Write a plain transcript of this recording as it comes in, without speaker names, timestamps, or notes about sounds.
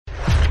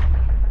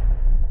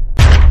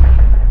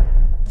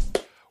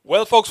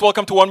Well, folks,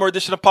 welcome to one more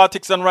edition of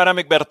Politics Done Right. I'm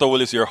Egberto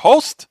Willis, your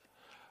host.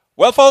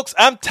 Well, folks,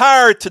 I'm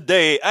tired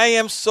today. I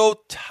am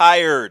so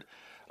tired.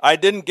 I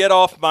didn't get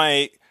off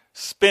my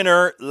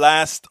spinner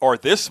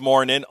this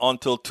morning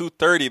until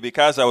 2:30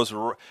 because I was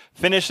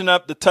finishing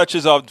up the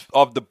touches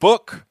of the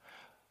book,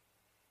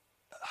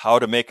 How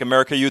to Make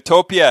America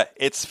Utopia.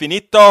 It's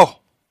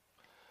finito.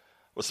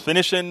 Was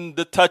finishing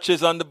the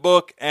touches on the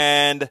book,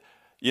 and,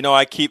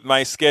 I keep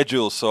my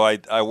schedule. So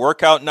I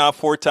work out now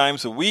 4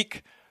 times a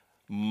week.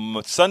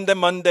 Sunday,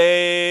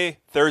 Monday,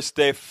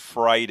 Thursday,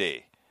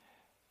 Friday.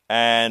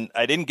 And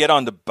I didn't get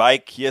on the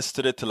bike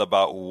yesterday till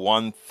about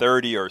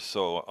 1:30 or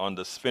so, on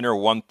the spinner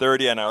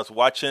 1:30, and I was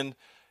watching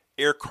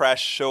air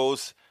crash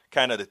shows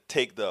kind of to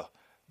take the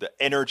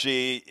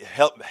energy,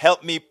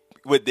 help me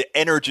with the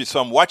energy. So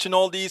I'm watching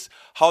all these,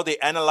 how they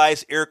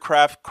analyze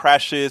aircraft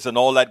crashes and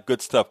all that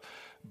good stuff.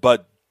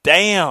 But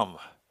damn,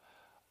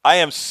 I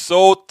am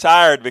so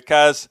tired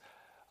because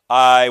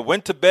I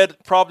went to bed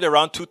probably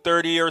around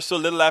 2:30 or so, a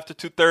little after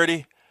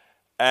 2:30,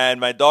 and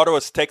my daughter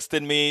was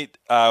texting me,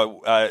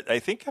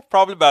 I think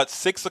probably about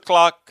 6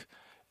 o'clock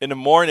in the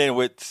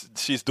morning.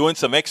 She's doing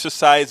some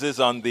exercises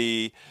on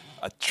the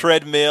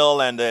treadmill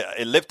and the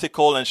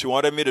elliptical, and she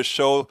wanted me to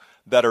show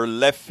that her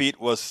left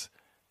feet was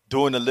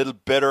doing a little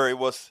better.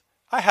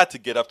 I had to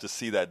get up to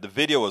see that. The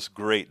video was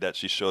great that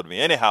she showed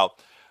me. Anyhow,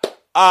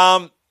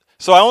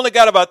 so I only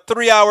got about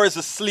 3 hours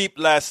of sleep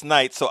last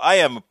night, so I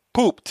am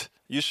pooped.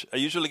 I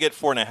usually get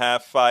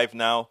 4.5, 5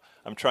 now.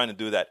 I'm trying to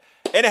do that.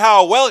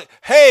 Anyhow, well,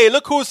 hey,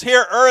 look who's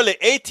here early.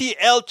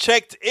 ATL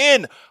checked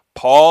in.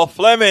 Paul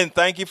Fleming,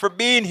 thank you for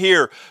being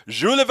here.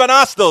 Julie Van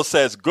Astel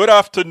says, good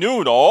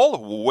afternoon,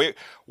 all.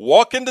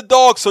 Walking the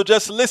dog, so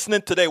just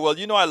listening today. Well,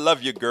 I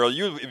love you, girl.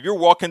 If you're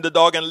walking the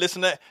dog and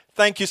listening,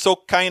 thank you so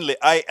kindly.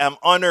 I am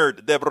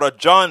honored. Deborah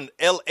John,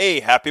 L.A.,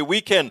 happy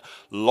weekend.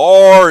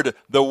 Lord,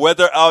 the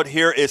weather out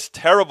here is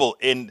terrible.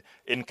 In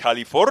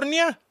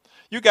California?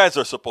 You guys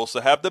are supposed to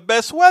have the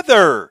best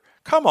weather.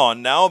 Come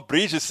on now.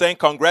 Bridge is saying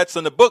congrats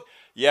on the book.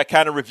 Yeah,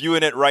 kind of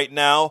reviewing it right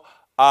now.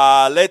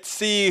 Let's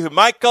see.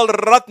 Michael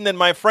Rutnan,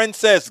 my friend,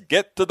 says,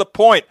 get to the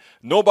point.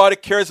 Nobody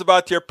cares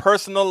about your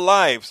personal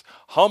lives.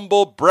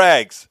 Humble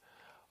brags.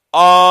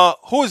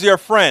 Who's your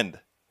friend?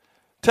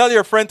 Tell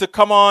your friend to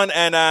come on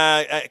and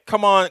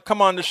come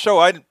on the show.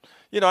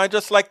 I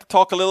just like to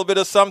talk a little bit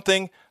of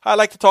something. I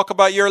like to talk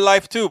about your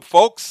life too,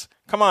 folks.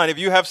 Come on, if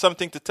you have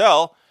something to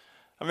tell.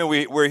 I mean,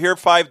 we're here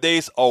 5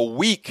 days a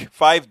week.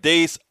 5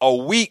 days a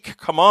week.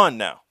 Come on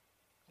now.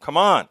 Come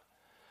on.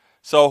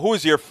 So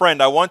who's your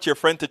friend? I want your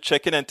friend to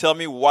check in and tell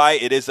me why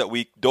it is that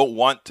we don't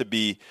want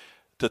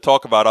to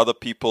talk about other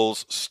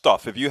people's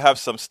stuff. If you have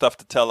some stuff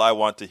to tell, I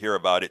want to hear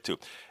about it too.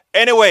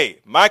 Anyway,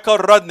 Michael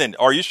Rudnan.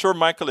 Are you sure,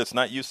 Michael, it's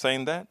not you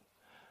saying that?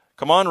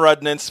 Come on,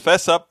 Rudnan.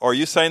 Fess up. Are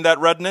you saying that,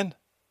 Rudnan?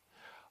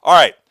 All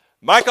right.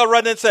 Michael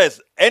Rudnan says,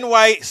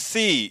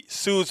 NYC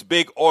sues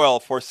Big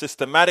Oil for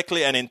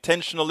systematically and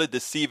intentionally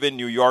deceiving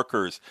New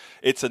Yorkers.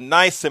 It's a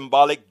nice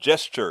symbolic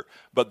gesture,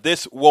 but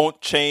this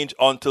won't change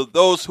until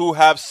those who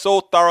have so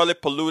thoroughly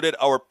polluted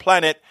our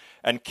planet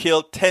and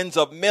killed tens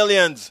of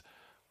millions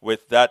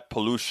with that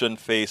pollution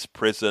face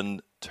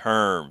prison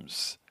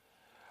terms.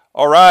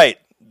 All right,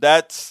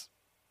 that's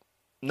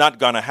not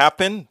going to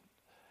happen.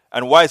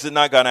 And why is it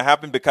not going to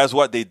happen? Because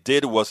what they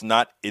did was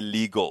not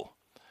illegal.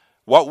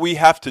 What we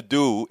have to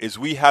do is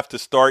we have to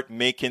start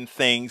making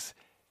things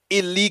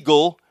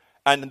illegal.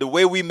 And the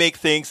way we make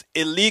things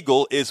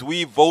illegal is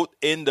we vote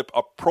in the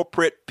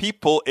appropriate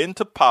people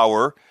into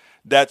power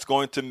that's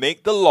going to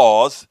make the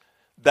laws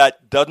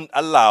that doesn't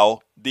allow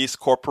these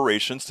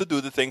corporations to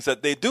do the things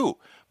that they do.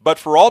 But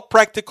for all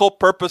practical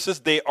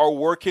purposes, they are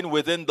working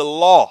within the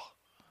law.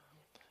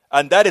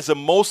 And that is the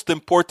most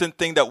important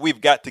thing that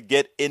we've got to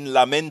get in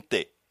la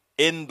mente,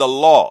 in the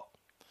law.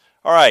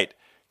 All right,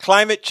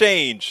 climate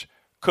change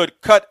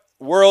could cut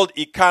world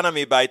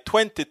economy by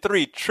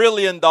 $23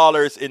 trillion in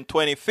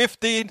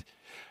 2015.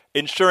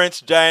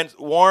 Insurance giant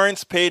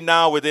warns pay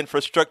now with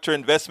infrastructure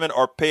investment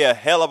or pay a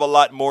hell of a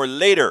lot more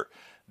later.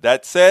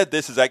 That said,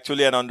 this is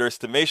actually an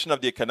underestimation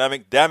of the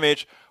economic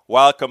damage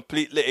while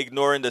completely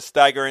ignoring the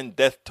staggering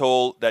death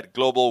toll that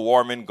global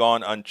warming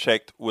gone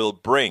unchecked will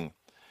bring.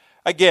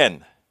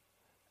 Again,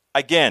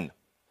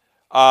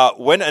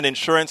 when an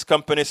insurance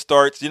company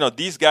starts,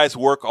 these guys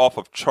work off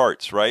of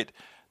charts, right?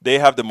 They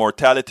have the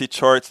mortality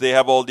charts. They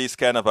have all these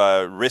kind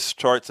of risk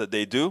charts that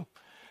they do.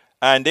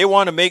 And they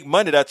want to make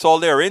money. That's all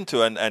they're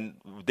into. And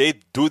they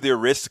do their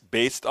risk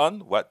based on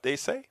what they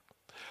say.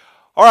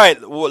 All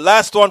right,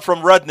 last one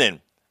from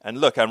Rudnan.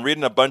 And look, I'm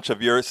reading a bunch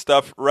of your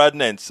stuff,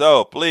 Rudnan.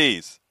 So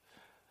please,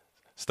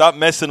 stop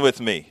messing with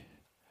me.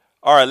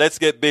 All right, let's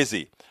get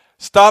busy.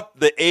 Stop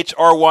the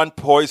HR1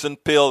 poison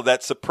pill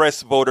that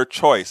suppressed voter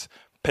choice.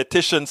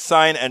 Petition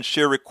signed and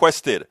share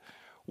requested.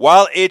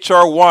 While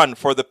HR1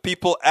 for the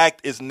People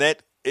Act is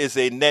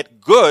a net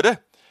good,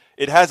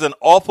 it has an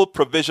awful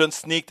provision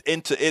sneaked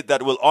into it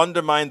that will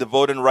undermine the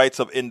voting rights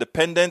of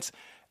independents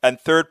and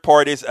third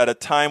parties at a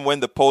time when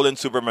the polling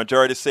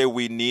supermajority say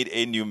we need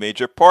a new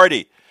major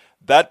party.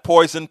 That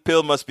poison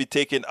pill must be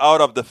taken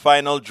out of the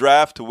final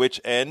draft, to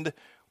which end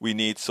we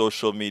need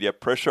social media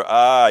pressure.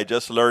 I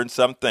just learned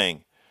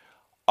something.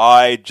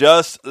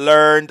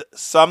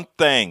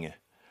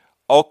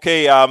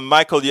 Okay,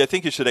 Michael, I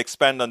think you should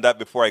expand on that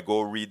before I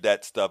go read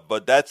that stuff.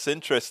 But that's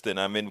interesting.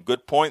 I mean,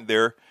 good point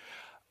there.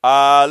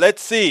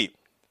 Let's see.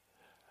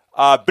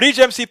 Bridge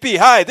MCP,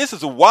 hi, this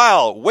is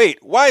wild. Wait,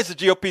 why is the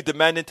GOP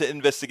demanding to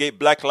investigate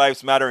Black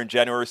Lives Matter in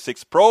January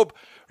 6th probe?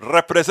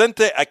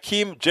 Representative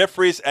Akeem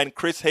Jeffries and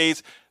Chris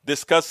Hayes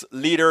discuss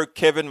leader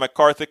Kevin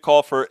McCarthy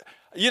call for,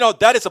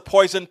 that is a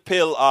poison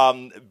pill,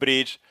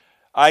 Bridge.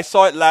 I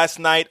saw it last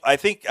night. I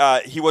think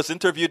he was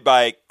interviewed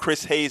by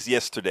Chris Hayes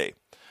yesterday.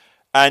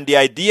 And the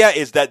idea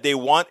is that they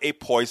want a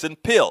poison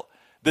pill.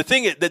 The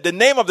thing is that the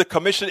name of the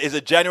commission is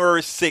a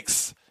January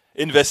 6th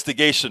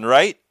investigation,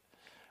 right?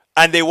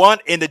 And they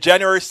want in the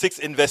January 6th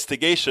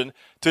investigation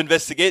to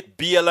investigate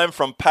BLM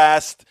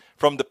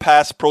from the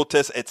past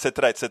protests,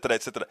 etc., etc.,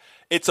 etc.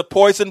 It's a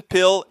poison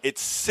pill.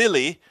 It's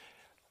silly.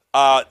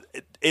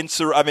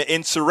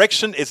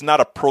 Insurrection is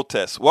not a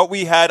protest. What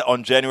we had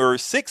on January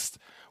 6th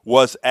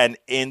was an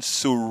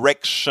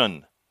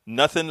insurrection.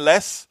 Nothing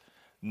less,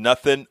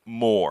 nothing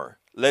more.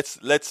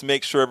 Let's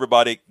make sure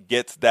everybody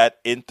gets that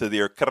into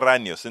their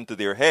cráneos, into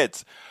their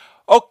heads.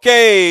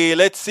 Okay,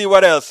 let's see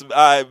what else.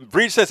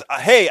 Breach says,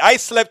 hey, I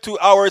slept 2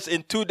 hours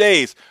in 2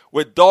 days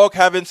with dog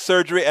having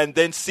surgery and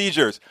then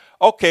seizures.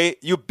 Okay,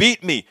 you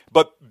beat me.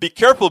 But be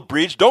careful,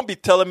 Breach. Don't be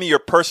telling me your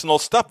personal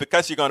stuff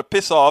because you're going to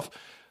piss off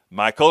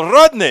Michael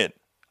Rodnin.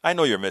 I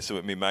know you're messing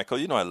with me, Michael.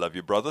 You know I love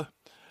you, brother.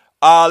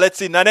 Let's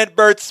see. Nanette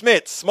Bird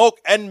Smith, Smoke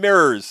and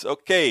Mirrors.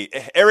 Okay,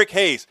 Eric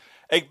Hayes.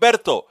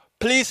 Egberto,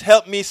 please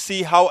help me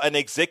see how an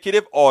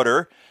executive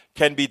order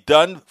can be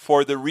done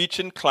for the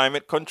reaching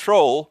climate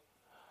control.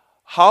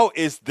 How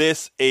is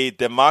this a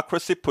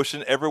democracy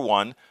pushing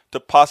everyone to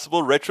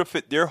possibly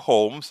retrofit their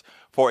homes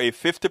for a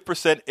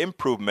 50%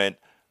 improvement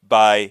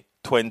by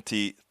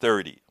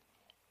 2030?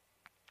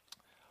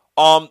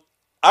 I'm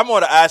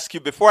going to ask you,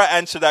 before I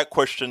answer that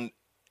question,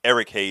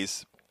 Eric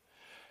Hayes,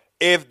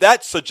 if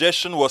that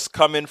suggestion was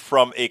coming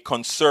from a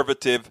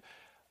conservative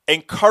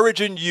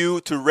encouraging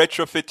you to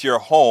retrofit your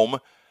home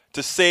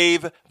to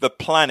save the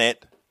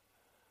planet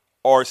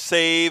or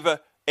save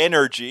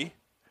energy,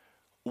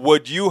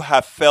 would you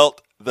have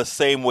felt the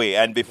same way?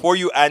 And before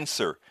you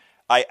answer,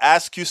 I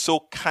ask you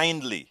so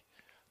kindly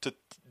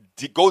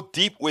to go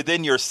deep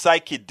within your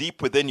psyche,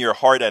 deep within your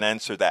heart, and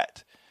answer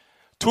that.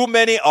 Too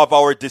many of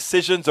our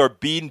decisions are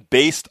being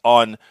based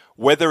on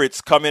whether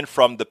it's coming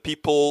from the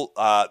people,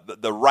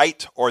 the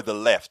right or the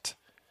left.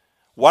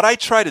 What I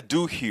try to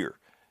do here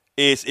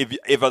is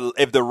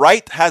if the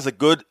right has a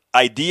good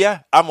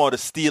idea, I'm going to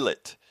steal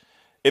it.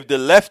 If the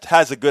left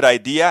has a good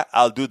idea,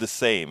 I'll do the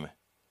same.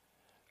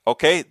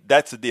 Okay,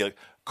 that's the deal.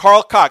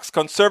 Carl Cox,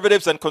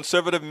 conservatives and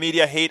conservative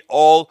media hate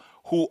all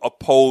who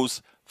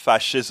oppose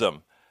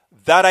fascism.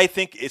 That I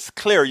think is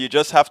clear. You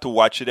just have to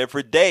watch it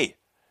every day.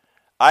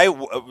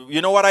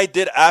 You know what I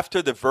did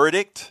after the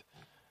verdict?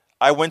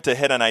 I went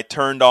ahead and I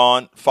turned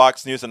on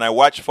Fox News and I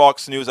watched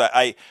Fox News.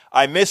 I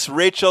missed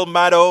Rachel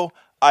Maddow.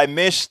 I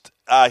missed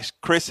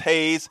Chris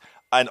Hayes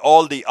and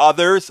all the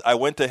others. I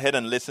went ahead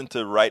and listened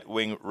to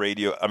right-wing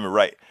radio.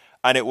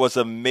 And it was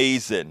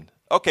amazing.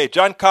 Okay,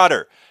 John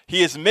Carter.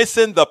 He is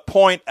missing the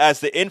point as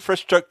the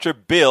infrastructure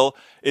bill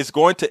is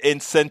going to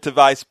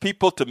incentivize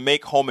people to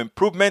make home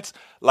improvements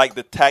like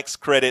the tax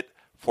credit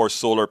for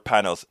solar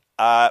panels.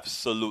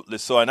 Absolutely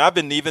so. And I've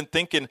been even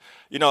thinking,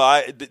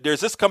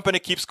 there's this company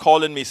keeps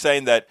calling me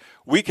saying that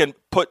we can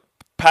put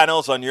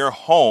panels on your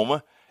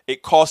home.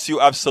 It costs you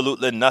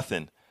absolutely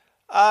nothing.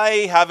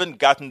 I haven't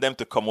gotten them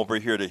to come over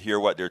here to hear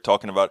what they're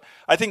talking about.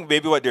 I think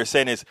maybe what they're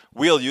saying is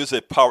we'll use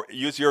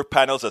your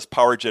panels as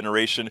power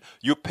generation.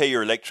 You pay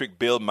your electric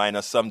bill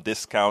minus some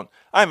discount.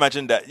 I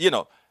imagine that,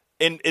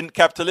 in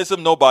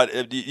capitalism,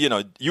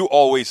 you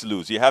always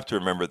lose. You have to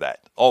remember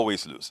that.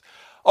 Always lose.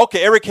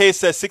 Okay, Eric Hayes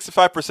says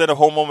 65% of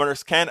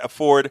homeowners can't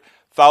afford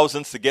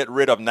thousands to get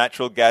rid of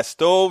natural gas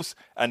stoves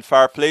and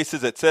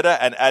fireplaces, etc.,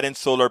 and add in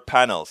solar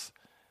panels.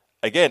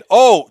 Again,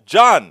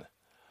 John.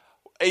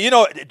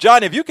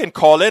 John, if you can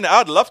call in,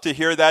 I'd love to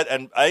hear that.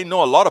 And I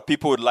know a lot of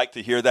people would like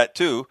to hear that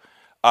too.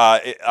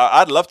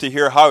 I'd love to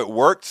hear how it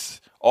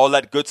works, all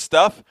that good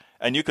stuff.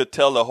 And you could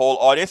tell the whole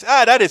audience,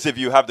 that is if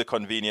you have the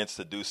convenience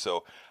to do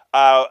so.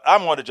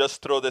 I'm going to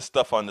just throw this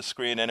stuff on the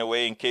screen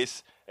anyway in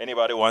case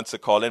anybody wants to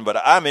call in. But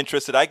I'm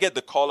interested. I get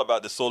the call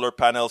about the solar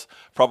panels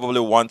probably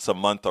once a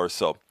month or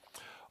so.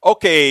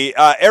 Okay,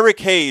 Eric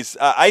Hayes,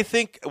 I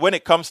think when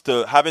it comes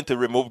to having to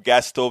remove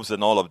gas stoves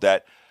and all of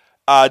that,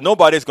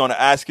 nobody's going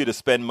to ask you to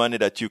spend money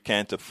that you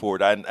can't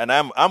afford. And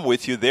I'm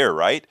with you there,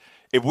 right?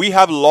 If we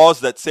have laws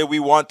that say we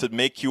want to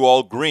make you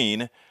all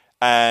green,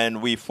 and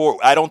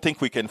I don't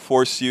think we can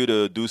force you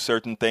to do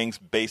certain things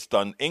based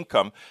on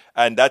income,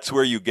 and that's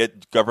where you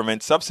get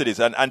government subsidies.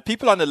 And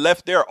people on the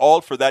left, they're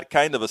all for that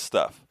kind of a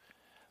stuff.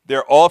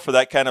 They're all for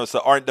that kind of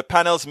stuff. Aren't the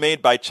panels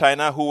made by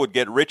China who would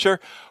get richer?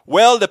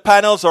 Well, the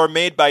panels are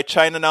made by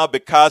China now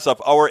because of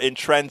our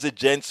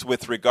intransigence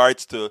with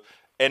regards to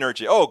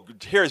energy. Oh,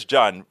 here's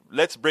John.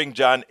 Let's bring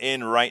John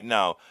in right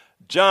now.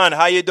 John,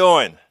 how you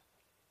doing?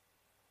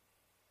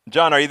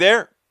 John, are you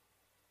there?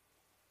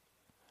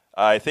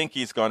 I think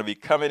he's going to be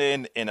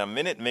coming in a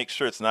minute. Make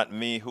sure it's not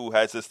me who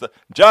has this stuff.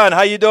 John,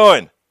 how you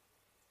doing?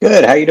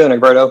 Good. How you doing,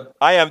 Alberto?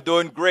 I am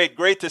doing great.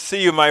 Great to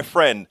see you, my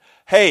friend.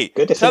 Hey,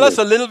 Good to see tell us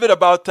you. a little bit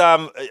about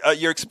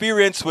your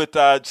experience with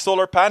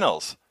solar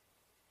panels.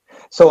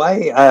 So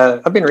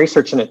I've been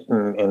researching it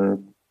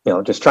and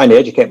just trying to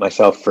educate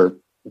myself for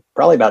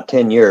probably about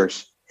 10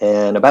 years.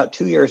 And about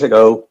 2 years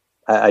ago,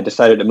 I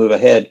decided to move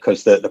ahead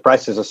because the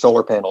prices of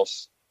solar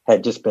panels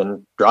had just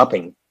been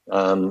dropping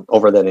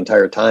over that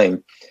entire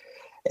time.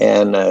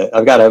 And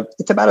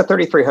it's about a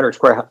 3,300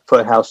 square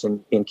foot house in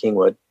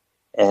Kingwood.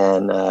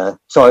 And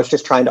so I was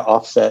just trying to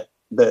offset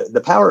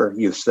the power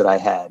use that I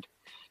had.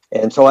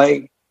 And so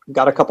I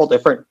got a couple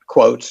different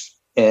quotes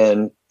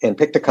and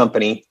picked a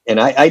company. And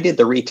I did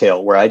the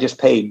retail where I just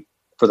paid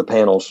for the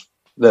panels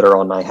that are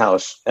on my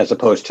house as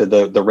opposed to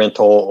the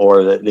rental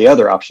or the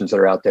other options that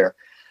are out there.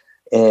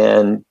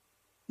 And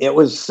it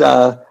was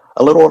a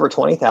little over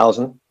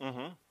 20,000,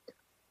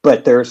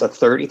 but there's a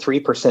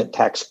 33%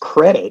 tax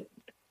credit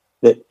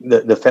that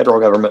the federal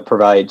government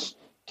provides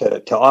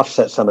to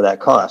offset some of that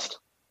cost.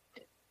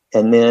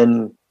 And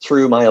then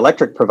through my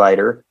electric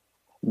provider,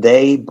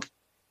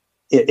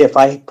 if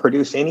I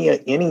produce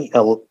any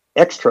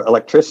extra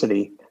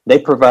electricity, they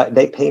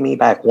pay me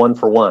back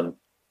 1-for-1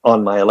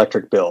 on my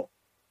electric bill.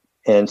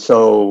 And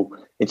so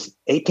it's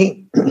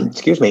 18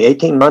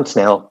 months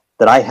now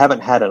that I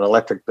haven't had an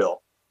electric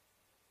bill.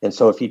 And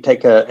so if you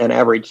take an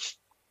average,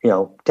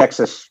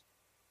 Texas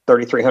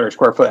 3,300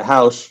 square foot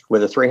house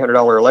with a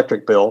 $300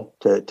 electric bill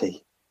to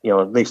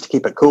at least to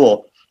keep it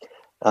cool,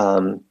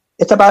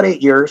 it's about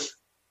 8 years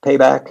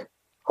payback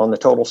on the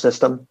total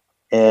system.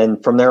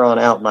 And from there on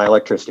out, my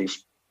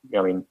electricity's,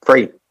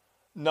 free.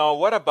 Now,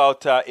 what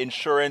about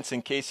insurance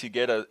in case you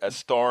get a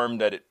storm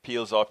that it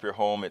peels off your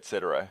home,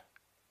 etc.?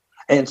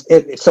 And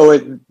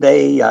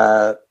they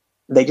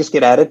just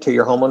get added to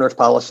your homeowner's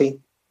policy,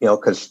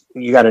 because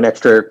you got an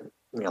extra,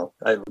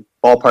 a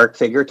ballpark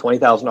figure,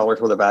 $20,000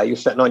 worth of value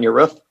sitting on your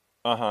roof.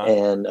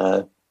 And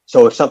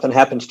so if something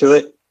happens to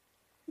it,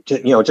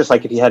 just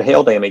like if you had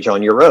hail damage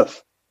on your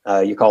roof,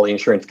 you call the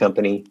insurance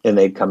company and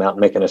they'd come out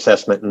and make an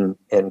assessment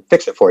and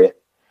fix it for you.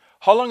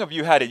 How long have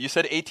you had it? You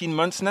said 18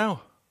 months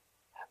now?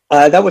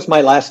 That was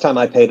my last time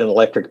I paid an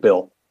electric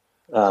bill.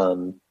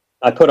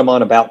 I put them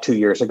on about 2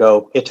 years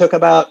ago. It took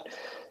about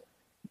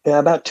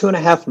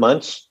 2.5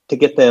 months to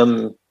get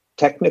them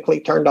technically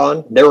turned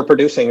on. They were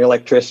producing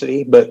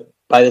electricity, but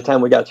by the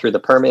time we got through the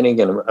permitting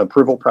and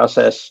approval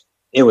process,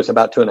 it was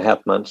about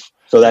 2.5 months.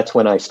 So that's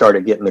when I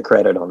started getting the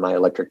credit on my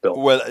electric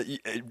bill. Well,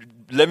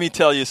 let me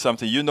tell you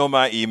something. You know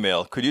my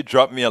email. Could you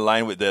drop me a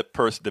line with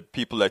the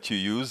people that you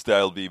use?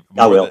 That'll be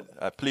more I will.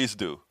 Please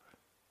do.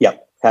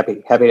 Yep.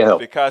 Happy to help.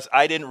 Because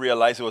I didn't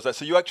realize it was that.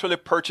 So you actually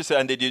purchased it,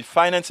 and did you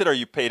finance it, or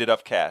you paid it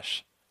off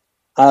cash?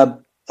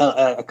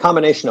 A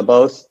combination of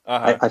both.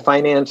 I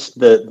financed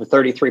the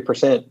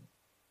 33%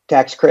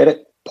 tax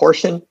credit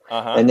portion,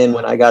 and then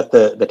when I got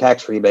the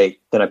tax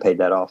rebate, then I paid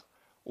that off.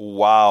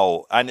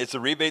 Wow. And is the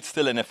rebate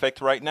still in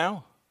effect right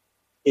now?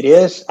 It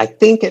is. I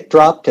think it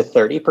dropped to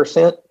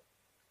 30%,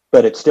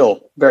 but it's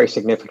still very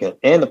significant.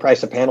 And the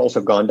price of panels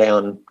have gone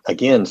down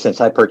again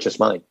since I purchased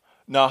mine.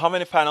 Now, how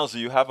many panels do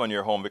you have on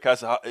your home?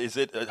 Because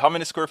how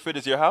many square feet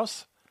is your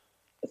house?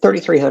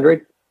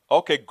 3,300.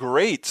 Okay,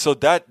 great. So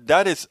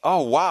that is,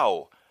 oh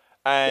wow.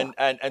 And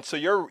so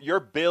your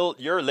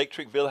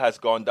electric bill has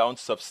gone down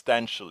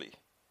substantially.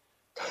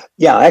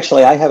 Yeah,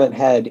 actually I haven't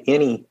had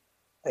any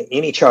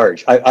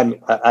charge.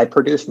 I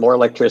produced more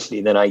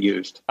electricity than I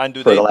used for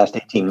the last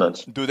 18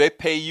 months. Do they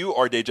pay you,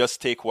 or they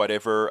just take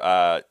whatever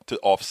to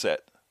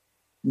offset?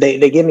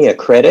 They give me a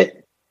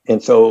credit,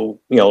 and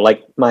so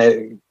like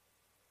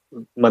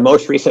my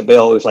most recent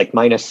bill was like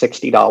minus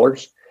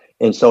 $60,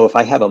 and so if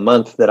I have a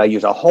month that I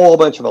use a whole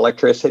bunch of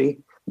electricity,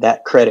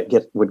 that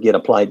credit would get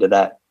applied to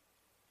that.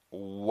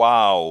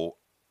 Wow.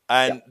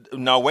 And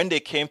now when they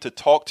came to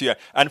talk to you,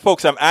 and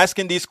folks, I'm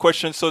asking these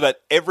questions so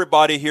that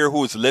everybody here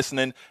who is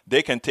listening,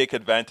 they can take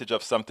advantage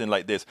of something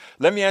like this.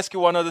 Let me ask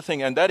you one other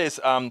thing, and that is,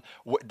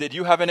 did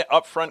you have any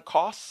upfront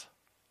costs?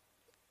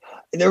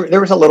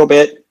 There was a little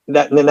bit, and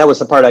then that was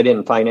the part I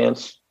didn't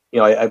finance.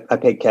 I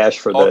paid cash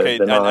for the okay,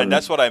 the non- and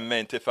that's what I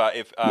meant.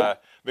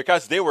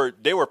 Because they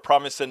were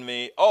promising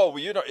me,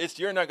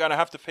 you're not gonna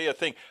have to pay a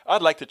thing.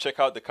 I'd like to check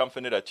out the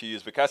company that you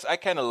use, because I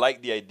kind of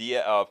like the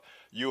idea of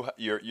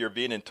you're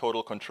being in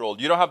total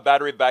control. You don't have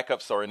battery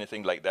backups or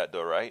anything like that,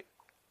 though, right?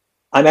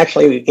 I'm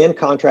actually in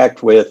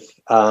contract with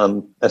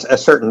a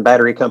certain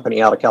battery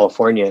company out of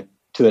California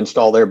to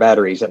install their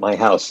batteries at my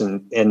house,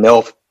 and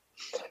they'll,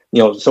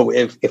 so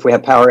if we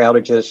have power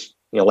outages,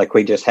 like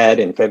we just had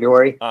in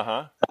February,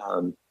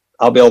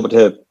 I'll be able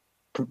to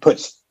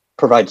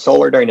provide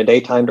solar during the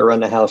daytime to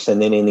run the house,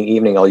 and then in the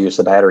evening I'll use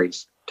the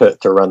batteries to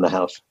run the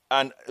house.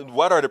 And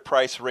what are the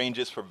price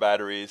ranges for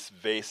batteries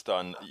based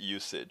on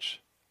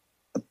usage?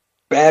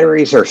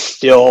 Batteries are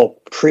still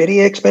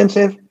pretty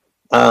expensive.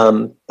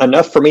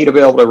 Enough for me to be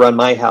able to run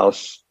my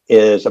house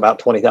is about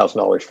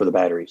 $20,000 for the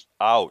batteries.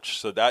 Ouch!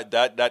 So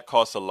that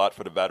costs a lot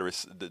for the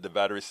batteries. The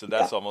batteries. So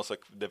that's almost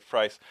like the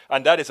price.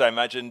 And that is, I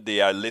imagine,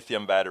 the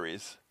lithium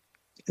batteries.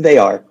 They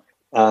are.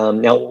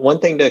 Now, one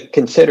thing to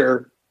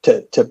consider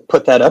to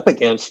put that up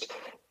against,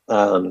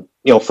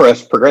 for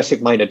us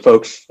progressive-minded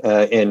folks,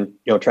 and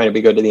trying to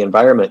be good to the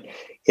environment,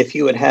 if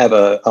you would have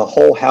a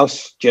whole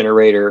house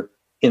generator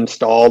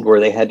installed where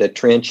they had to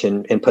trench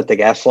and put the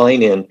gas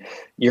line in,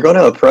 you're going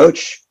to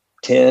approach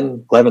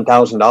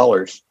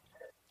 $11,000.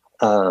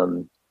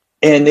 And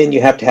then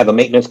you have to have a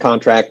maintenance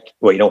contract.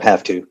 Well, you don't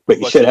have to, but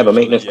you should have a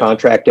maintenance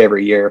contract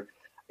every year.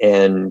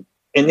 And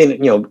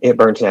then, it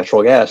burns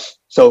natural gas.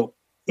 So,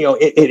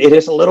 it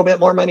is a little bit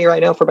more money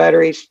right now for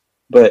batteries,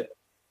 but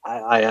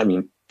I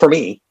mean, for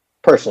me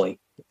personally,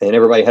 and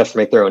everybody has to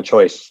make their own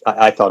choice,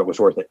 I thought it was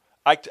worth it.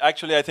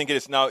 Actually, I think it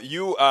is now.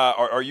 You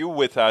are you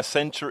with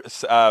Century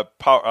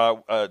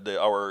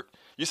Power?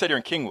 You said you're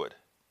in Kingwood.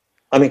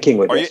 I'm in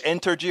Kingwood. Are you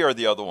Entergy or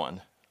the other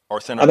one, or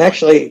CenterPoint? I'm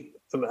actually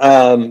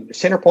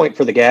CenterPoint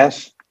for the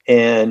gas,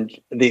 and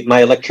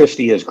my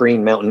electricity is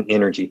Green Mountain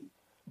Energy.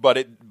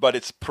 But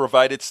it's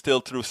provided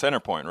still through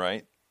CenterPoint,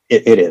 right?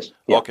 It is.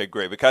 Yeah. Okay,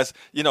 great. Because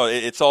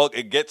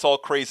it gets all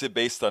crazy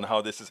based on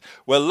how this is.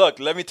 Well,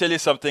 look, let me tell you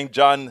something,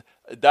 John.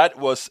 That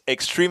was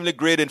extremely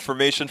great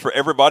information for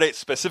everybody,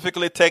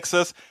 specifically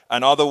Texas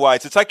and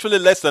otherwise. It's actually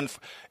less than,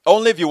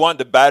 only if you want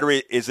the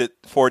battery, is it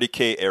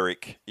 40K,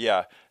 Eric?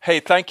 Yeah.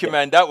 Hey, thank you,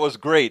 man. That was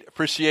great.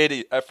 Appreciate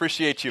it. I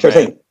appreciate you, sure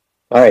man. Thing.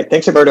 All right.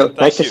 Thanks, Roberto.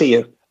 Nice to see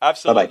you.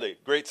 Absolutely. Bye-bye.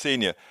 Great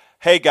seeing you.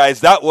 Hey, guys,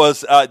 that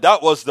was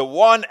the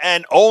one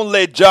and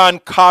only John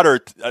Cotter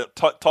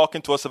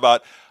talking to us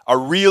about a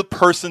real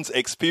person's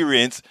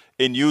experience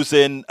in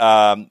using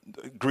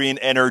green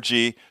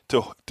energy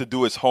to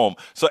do his home.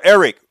 So,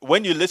 Eric,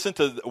 when you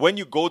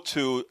go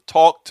to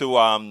talk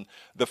to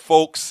the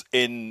folks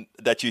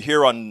that you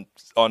hear on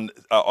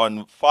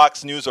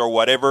Fox News or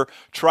whatever,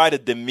 try to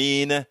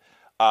demean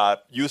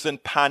using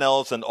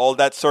panels and all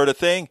that sort of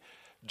thing,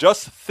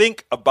 just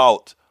think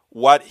about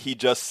what he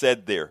just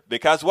said there,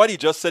 because what he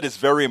just said is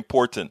very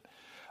important.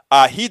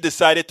 He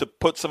decided to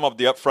put some of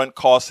the upfront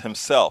costs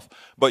himself,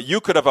 but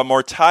you could have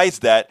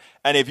amortized that.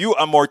 And if you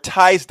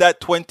amortize that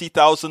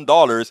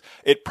 $20,000,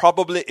 it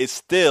probably is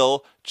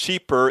still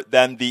cheaper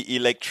than the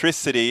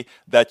electricity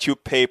that you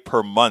pay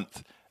per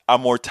month,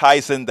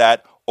 amortizing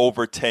that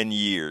over 10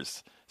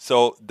 years.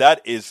 So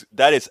that is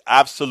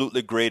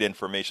absolutely great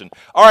information.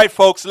 All right,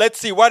 folks, let's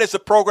see. What is the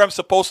program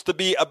supposed to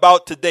be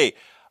about today?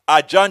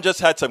 John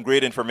just had some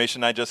great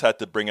information. I just had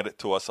to bring it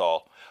to us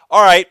all.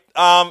 All right.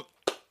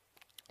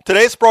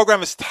 Today's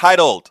program is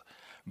titled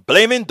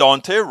Blaming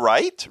Dante,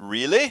 Right?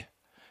 Really?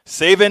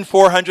 Saving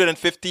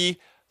 $450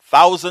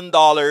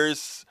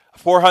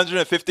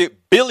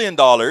 billion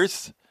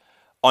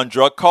on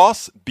drug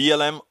costs,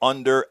 BLM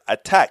under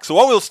attack. So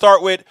what we'll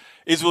start with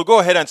is we'll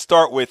go ahead and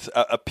start with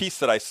a piece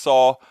that I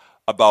saw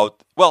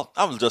about, well,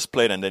 I will just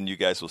play it and then you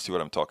guys will see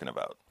what I'm talking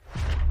about.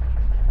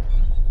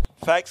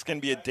 Facts can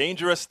be a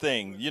dangerous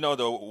thing.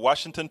 The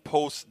Washington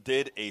Post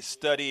did a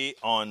study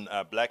on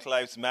Black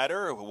Lives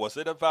Matter. Was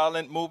it a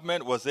violent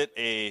movement? Was it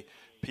a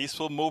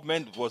peaceful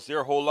movement? Was there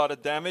a whole lot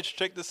of damage?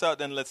 Check this out,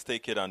 then let's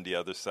take it on the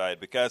other side,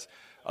 because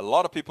a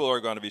lot of people are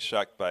going to be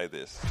shocked by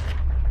this.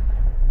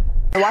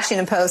 The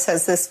Washington Post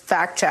has this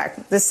fact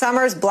check. This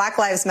summer's Black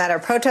Lives Matter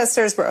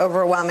protesters were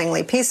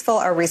overwhelmingly peaceful,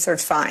 our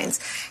research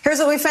finds. Here's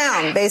what we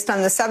found based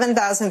on the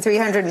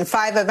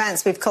 7,305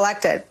 events we've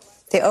collected.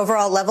 The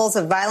overall levels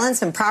of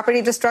violence and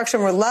property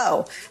destruction were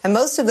low, and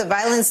most of the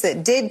violence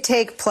that did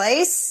take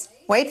place,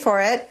 wait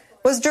for it,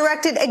 was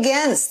directed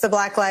against the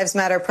Black Lives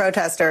Matter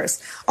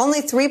protesters.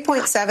 Only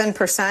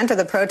 3.7% of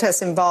the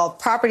protests involved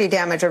property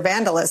damage or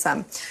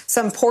vandalism.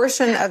 Some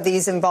portion of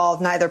these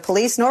involved neither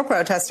police nor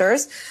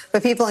protesters,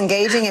 but people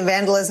engaging in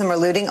vandalism or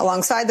looting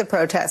alongside the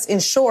protests. In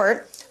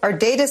short, our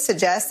data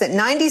suggests that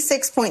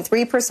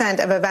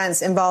 96.3% of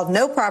events involved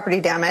no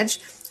property damage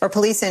or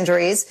police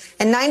injuries,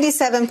 and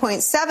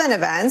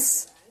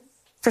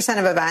 97.7%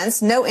 of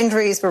events, no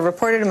injuries were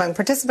reported among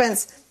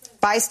participants,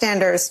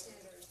 bystanders,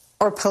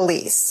 or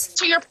police.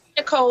 To your point,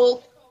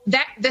 Nicole,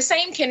 that the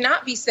same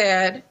cannot be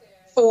said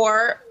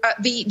for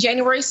the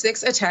January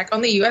 6th attack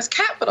on the U.S.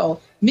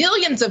 Capitol.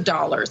 Millions of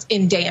dollars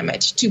in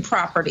damage to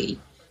property,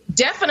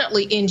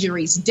 definitely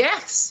injuries,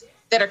 deaths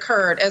that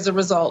occurred as a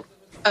result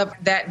of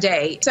that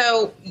day.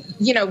 So,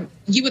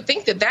 you would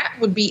think that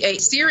would be a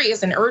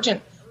serious and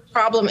urgent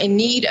problem in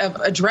need of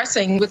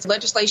addressing with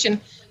legislation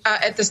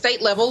at the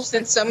state level,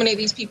 since so many of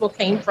these people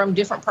came from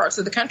different parts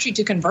of the country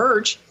to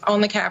converge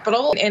on the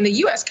Capitol and the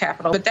U.S.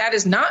 Capitol. But that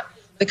is not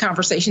the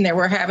conversation that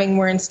we're having.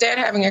 We're instead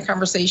having a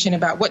conversation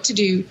about what to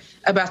do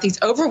about these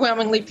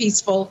overwhelmingly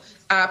peaceful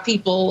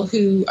people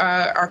who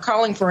are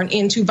calling for an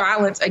end to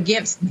violence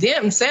against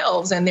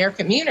themselves and their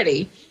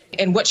community,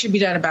 and what should be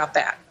done about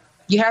that.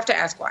 You have to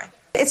ask why.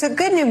 It's a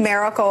good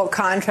numerical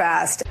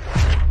contrast.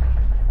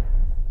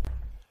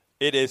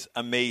 It is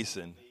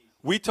amazing.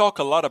 We talk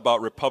a lot about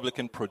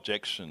Republican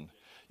projection.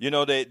 You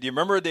know, do you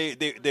remember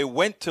they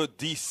went to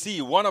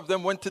D.C.? One of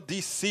them went to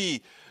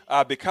D.C.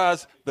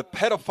 Because the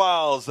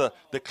pedophiles,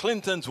 the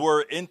Clintons,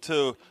 were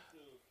into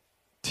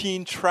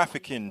teen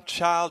trafficking,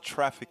 child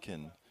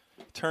trafficking.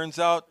 Turns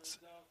out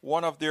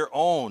one of their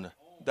own.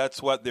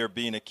 That's what they're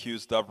being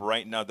accused of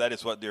right now. That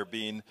is what they're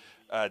being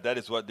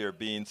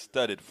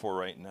studied for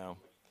right now.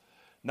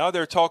 Now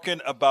they're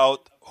talking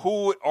about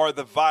who are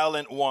the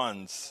violent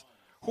ones.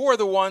 Who are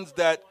the ones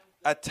that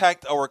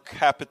attacked our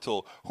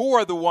capital? Who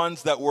are the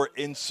ones that were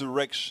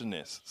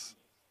insurrectionists?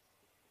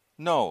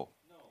 No.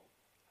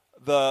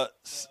 The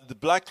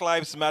Black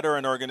Lives Matter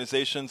and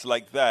organizations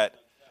like that,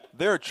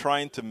 they're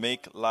trying to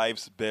make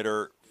lives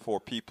better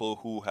for people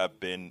who have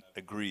been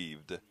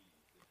aggrieved.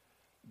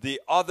 The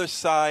other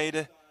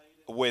side,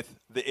 with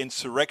the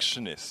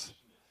insurrectionists,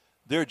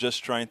 they're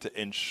just trying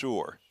to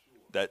ensure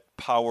that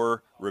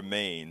power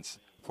remains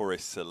for a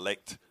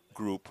select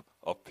group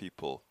of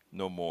people.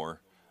 No more,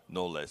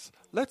 no less.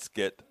 Let's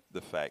get the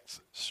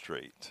facts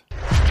straight.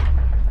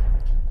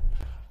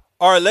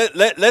 All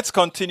right, let's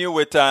continue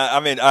with.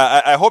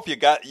 I hope you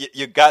got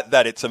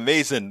that. It's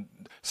amazing.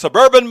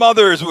 Suburban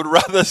mothers would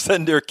rather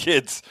send their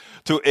kids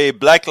to a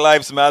Black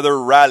Lives Matter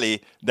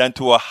rally than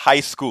to a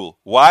high school.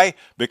 Why?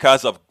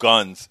 Because of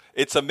guns.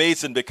 It's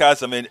amazing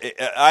because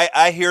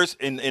I hear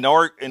in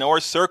our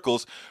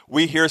circles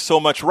we hear so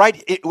much.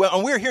 Right,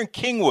 and we're here in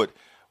Kingwood.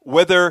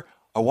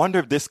 I wonder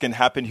if this can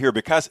happen here,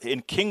 because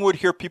in Kingwood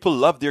here people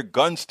love their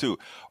guns too.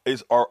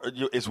 Is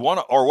one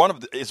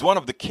of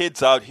the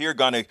kids out here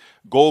gonna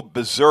go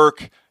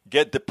berserk,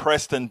 get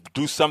depressed, and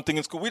do something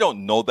in school? We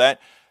don't know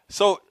that.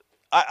 So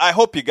I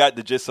hope you got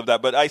the gist of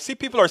that. But I see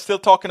people are still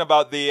talking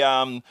about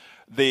the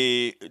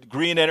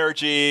green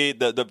energy,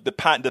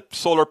 the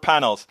solar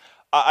panels.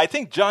 I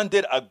think John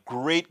did a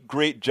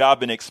great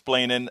job in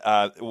explaining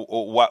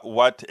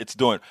what it's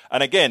doing.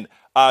 And again,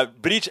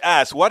 Breach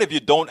asked, what if you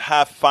don't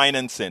have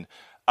financing?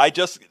 I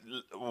just,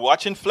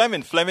 watching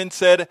Fleming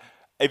said,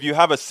 if you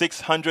have a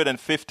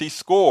 650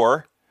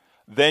 score,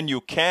 then you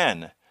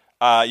can.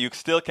 You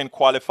still can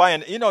qualify.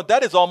 And,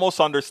 that is almost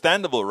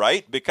understandable,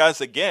 right?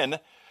 Because, again,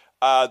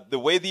 the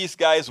way these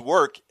guys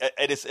work,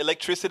 it is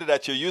electricity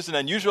that you're using.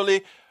 And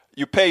usually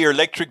you pay your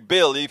electric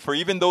bill. For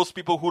even those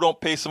people who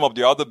don't pay some of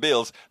their other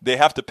bills, they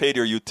have to pay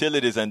their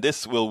utilities. And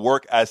this will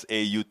work as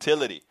a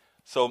utility.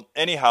 So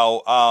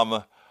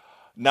anyhow,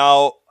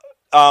 now,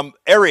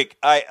 Eric,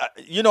 I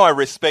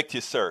respect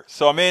you, sir.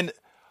 So,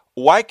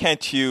 why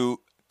can't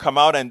you come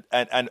out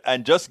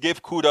and just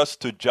give kudos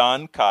to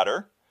John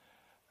Carter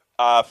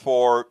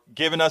for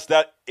giving us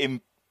that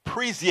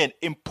prescient,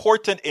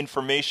 important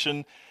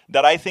information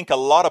that I think a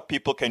lot of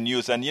people can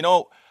use. And,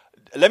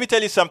 let me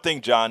tell you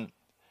something, John.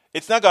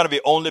 It's not going to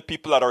be only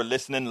people that are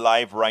listening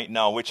live right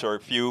now, which are a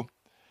few.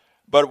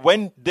 But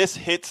when this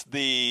hits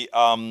the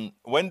other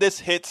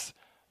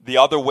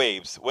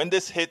waves, when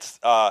this hits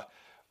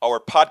our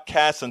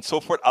podcasts and so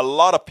forth, a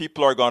lot of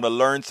people are going to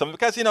learn something,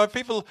 because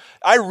people.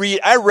 I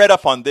read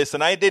up on this,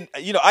 and I didn't.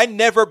 I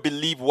never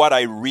believe what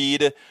I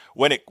read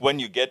when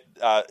you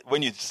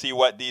see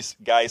what these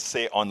guys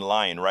say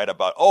online, right?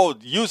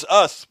 About, use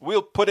us,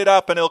 we'll put it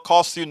up and it'll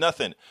cost you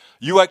nothing.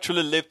 You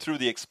actually lived through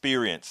the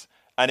experience,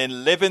 and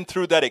in living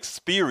through that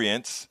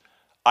experience,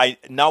 I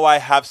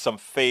have some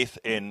faith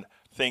in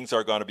things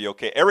are going to be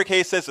okay. Eric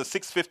Hayes says a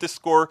 650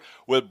 score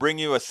will bring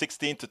you a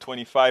 16 to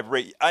 25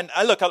 rate. And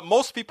look,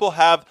 most people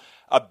have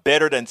a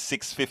better than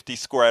 650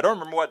 score. I don't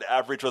remember what the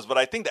average was, but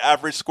I think the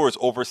average score is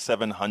over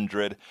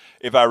 700,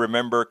 if I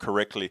remember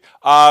correctly.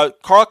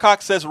 Carl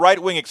Cox says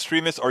right-wing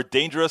extremists are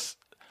dangerous.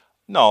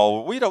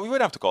 No, we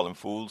wouldn't have to call them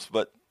fools,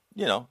 but,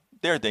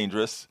 they're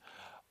dangerous.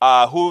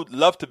 Who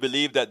love to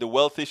believe that the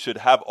wealthy should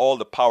have all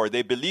the power.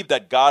 They believe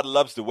that God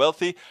loves the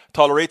wealthy,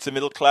 tolerates the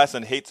middle class,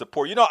 and hates the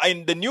poor.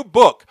 In the new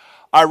book,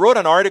 I wrote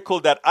an article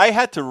that I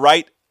had to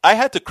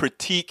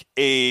critique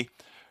a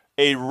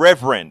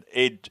reverend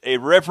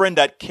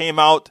that came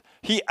out.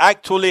 He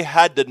actually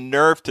had the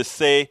nerve to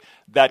say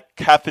that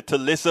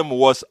capitalism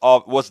was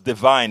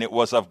divine. It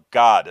was of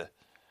God.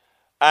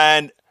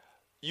 And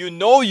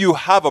you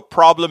have a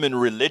problem in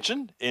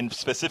religion, in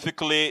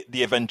specifically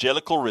the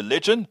evangelical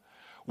religion,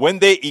 when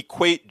they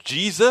equate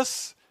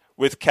Jesus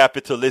with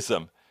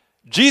capitalism.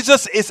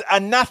 Jesus is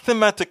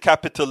anathema to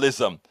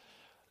capitalism.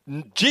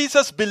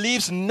 Jesus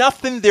believes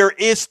nothing there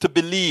is to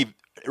believe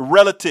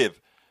relative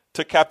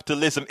to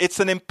capitalism. It's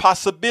an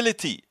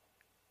impossibility.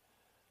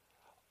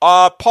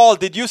 Paul,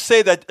 did you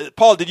say that?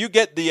 Paul, did you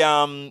get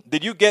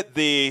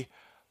the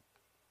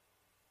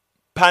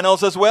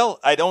panels as well?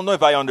 I don't know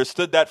if I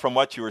understood that from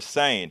what you were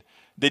saying.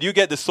 Did you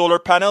get the solar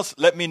panels?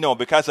 Let me know,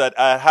 because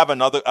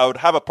I would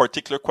have a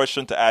particular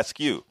question to ask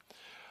you.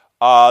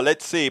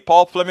 Let's see.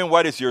 Paul Fleming,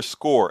 what is your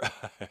score?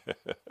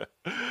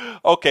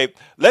 Okay,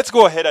 let's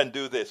go ahead and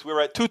do this.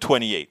 We're at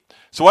 228.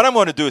 So what I'm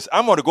going to do is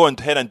I'm going to go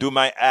ahead and do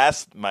my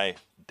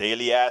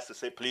daily ask to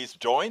say, please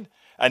join.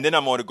 And then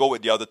I'm going to go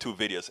with the other two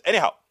videos.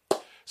 Anyhow,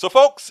 so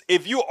folks,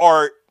 if you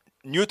are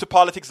new to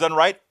Politics Done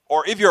Right,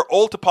 or if you're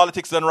old to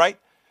Politics Done Right,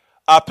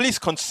 please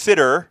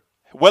consider,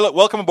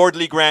 welcome aboard,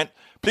 Lee Grant.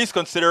 please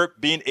consider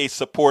being a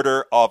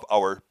supporter of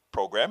our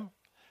program.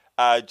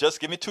 Just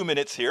give me 2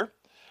 minutes here.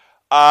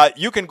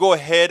 You can go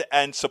ahead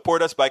and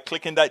support us by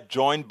clicking that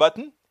join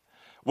button.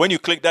 When you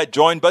click that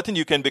join button,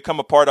 you can become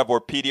a part of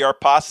our PDR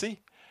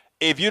posse.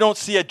 If you don't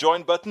see a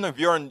join button, if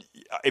you're on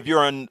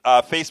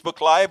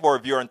Facebook Live, or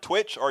if you're on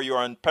Twitch, or you're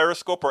on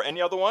Periscope, or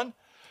any other one,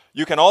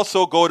 you can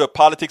also go to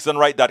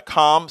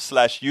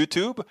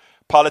politicsdoneright.com/YouTube,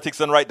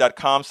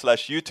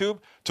 politicsdoneright.com/YouTube,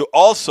 to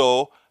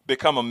also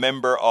become a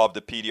member of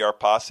the PDR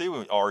posse,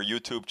 our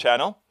YouTube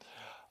channel.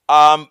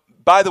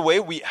 By the way,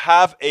 we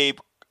have a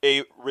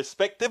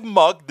respective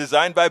mug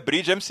designed by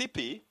Bridge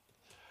MCP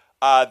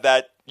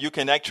that you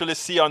can actually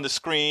see on the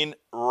screen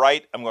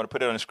I'm going to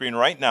put it on the screen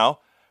right now.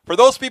 For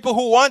those people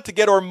who want to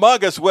get our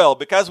mug as well,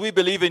 because we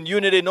believe in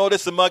unity,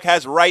 notice the mug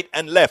has right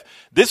and left.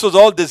 This was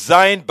all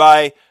designed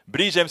by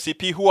Bridge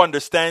MCP, who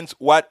understands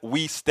what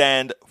we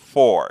stand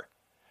for.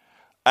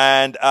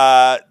 And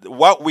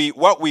what we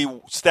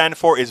stand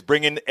for is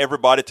bringing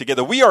everybody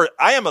together.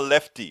 I am a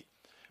lefty,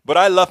 but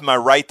I love my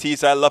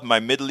righties. I love my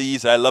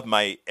middleies. I love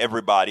my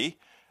everybody.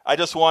 I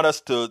just want us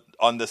to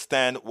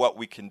understand what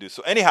we can do.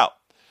 So anyhow,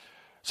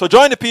 so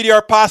join the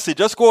PDR posse.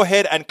 Just go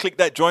ahead and click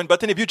that join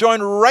button. If you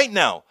join right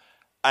now,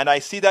 and I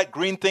see that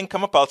green thing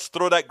come up, I'll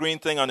throw that green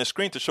thing on the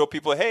screen to show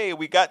people, hey,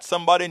 we got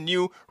somebody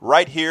new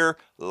right here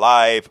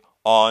live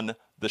on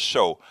the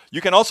show.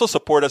 You can also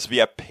support us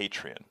via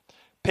Patreon.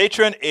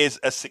 Patreon is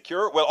a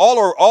secure, well,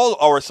 all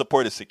our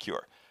support is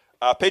secure.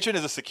 Patreon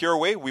is a secure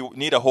way. We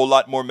need a whole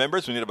lot more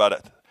members. We need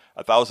about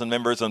 1,000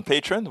 members on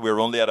Patreon. We're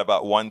only at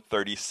about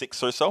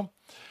 136 or so.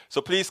 So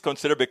please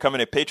consider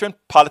becoming a patron.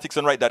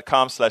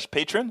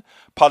 politicsdoneright.com/patron,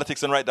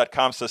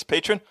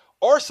 politicsdoneright.com/patron,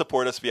 or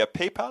support us via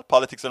PayPal,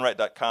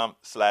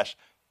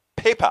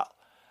 politicsdoneright.com/PayPal.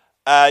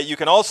 You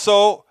can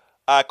also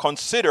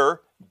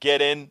consider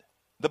getting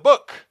the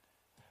book.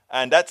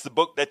 And that's the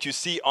book that you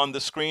see on the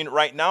screen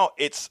right now.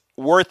 It's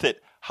worth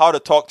it. How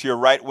to Talk to Your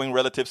Right-Wing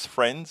Relatives,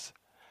 Friends,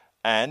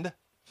 and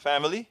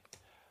Family.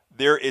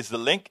 There is the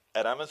link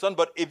at Amazon.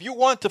 But if you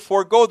want to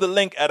forego the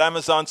link at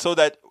Amazon so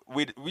that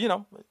we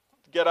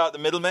get out the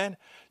middleman,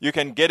 you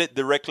can get it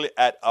directly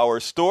at our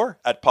store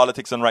at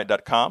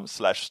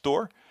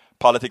politicsdoneright.com/store.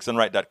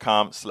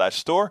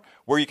 politicsdoneright.com/store,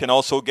 where you can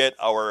also get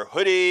our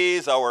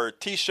hoodies, our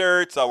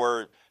t-shirts,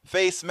 our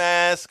face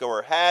mask,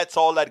 our hats,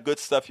 all that good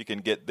stuff you can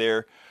get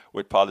there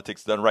with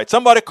Politics Done Right.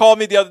 Somebody called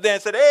me the other day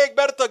and said, hey,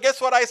 Egberto, guess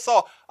what I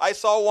saw? I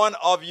saw one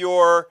of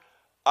your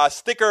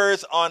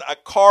stickers on a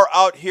car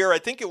out here. I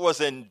think it was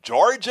in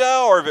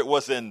Georgia, or if it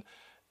was in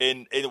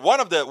one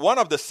of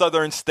the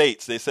southern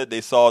states. They said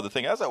they saw the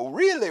thing. I was like,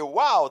 really?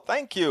 Wow,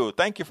 thank you.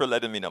 Thank you for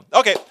letting me know.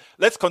 Okay,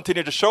 let's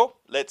continue the show.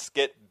 Let's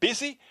get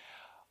busy.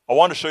 I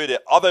want to show you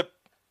the other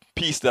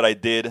piece that I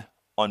did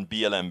on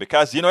BLM,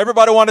 because,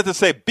 everybody wanted to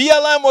say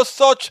BLM was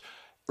such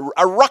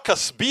a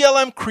ruckus.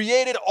 BLM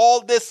created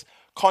all this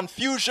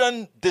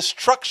confusion,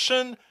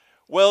 destruction.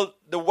 Well,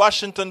 the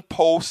Washington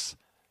Post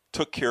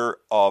took care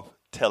of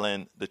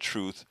telling the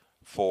truth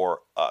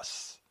for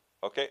us.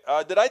 Okay,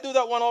 did I do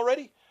that one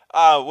already?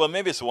 Well,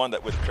 maybe it's the one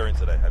with currents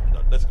that I haven't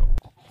done. Let's go.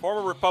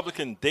 Former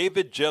Republican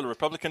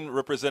Republican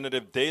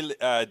Representative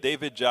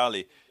David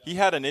Jolly, he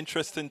had an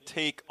interesting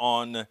take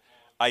on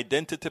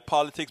identity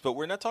politics, but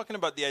we're not talking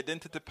about the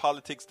identity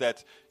politics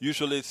that's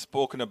usually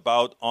spoken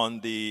about on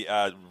the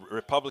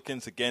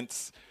Republicans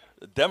against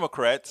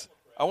Democrats.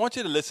 I want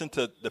you to listen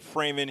to the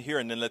framing here,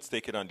 and then let's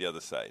take it on the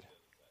other side.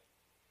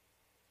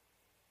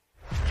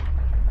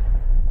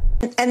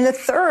 And the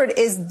third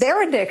is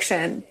their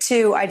addiction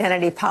to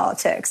identity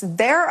politics,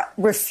 their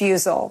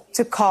refusal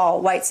to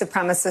call white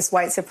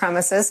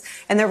supremacists,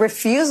 and their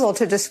refusal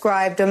to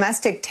describe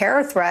domestic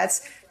terror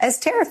threats as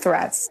terror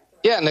threats.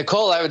 Yeah,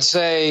 Nicole, I would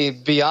say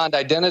beyond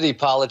identity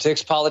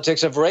politics,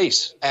 politics of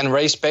race and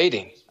race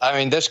baiting. I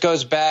mean, this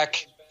goes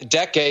back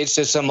decades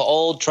to some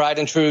old tried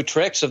and true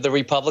tricks of the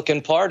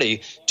Republican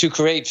Party to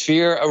create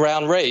fear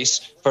around race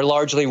for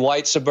largely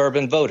white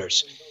suburban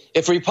voters.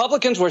 If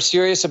Republicans were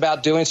serious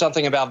about doing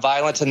something about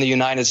violence in the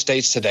United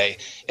States today,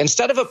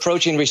 instead of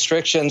approaching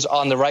restrictions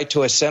on the right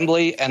to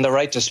assembly and the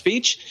right to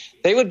speech,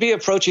 they would be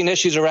approaching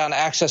issues around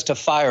access to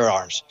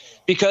firearms.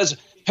 Because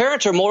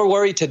parents are more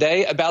worried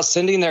today about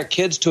sending their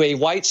kids to a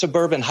white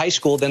suburban high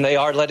school than they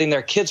are letting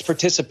their kids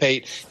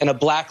participate in a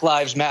Black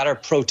Lives Matter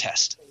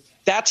protest.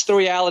 That's the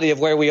reality of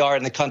where we are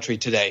in the country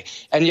today.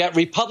 And yet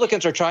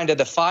Republicans are trying to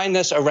define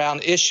this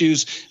around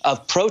issues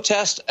of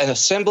protest and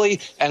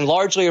assembly, and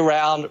largely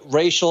around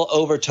racial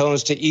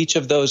overtones to each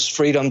of those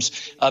freedoms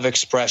of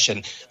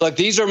expression. Look,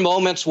 these are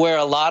moments where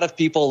a lot of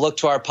people look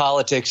to our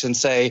politics and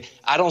say,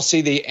 I don't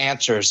see the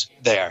answers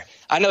there.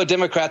 I know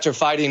Democrats are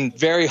fighting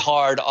very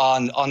hard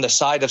on the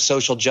side of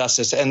social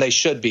justice, and they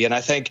should be. And I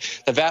think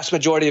the vast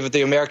majority of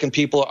the American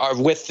people are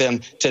with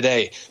them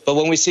today. But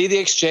when we see the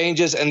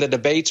exchanges and the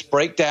debates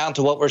break down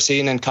to what we're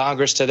seeing in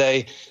Congress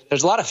today,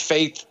 there's a lot of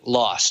faith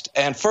lost.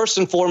 And first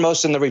and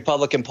foremost in the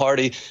Republican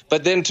Party,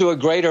 but then to a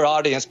greater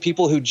audience,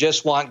 people who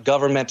just want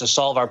government to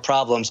solve our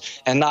problems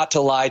and not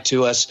to lie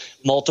to us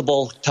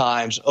multiple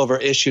times over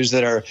issues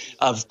that are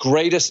of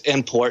greatest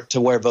import to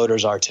where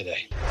voters are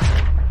today.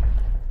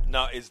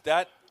 Now, is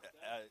that...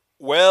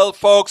 well,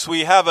 folks,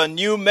 we have a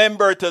new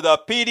member to the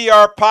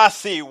PDR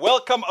posse.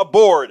 Welcome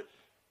aboard,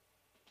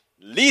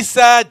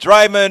 Lisa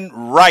Dryman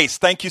Rice.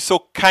 Thank you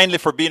so kindly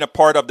for being a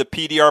part of the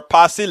PDR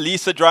posse.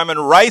 Lisa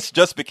Dryman Rice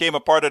just became a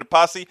part of the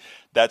posse.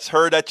 That's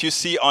her that you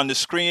see on the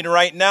screen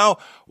right now.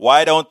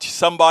 Why don't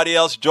somebody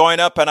else join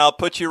up, and I'll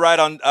put you right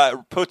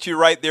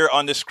there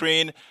on the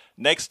screen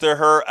next to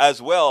her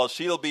as well.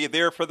 She'll be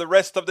there for the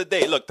rest of the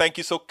day. Look, thank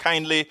you so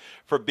kindly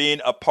for being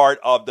a part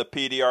of the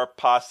PDR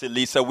posse,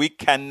 Lisa. We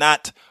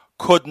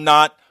could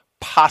not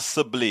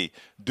possibly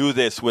do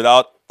this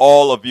without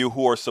all of you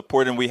who are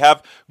supporting. We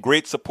have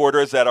great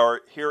supporters that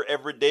are here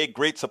every day,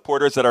 great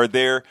supporters that are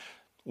there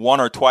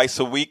one or twice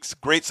a week,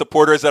 great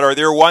supporters that are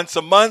there once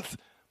a month,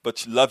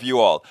 but love you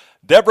all.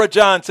 Deborah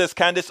John says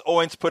Candace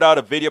Owens put out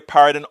a video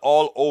parodying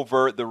all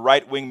over the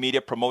right-wing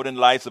media promoting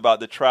lies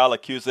about the trial,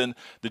 accusing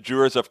the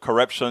jurors of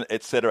corruption,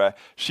 etc.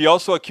 She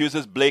also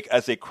accuses Blake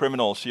as a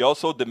criminal. She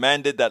also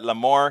demanded that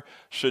Lamar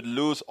should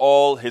lose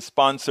all his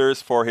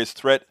sponsors for his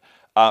threat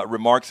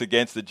remarks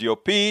against the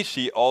GOP.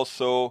 She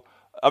also...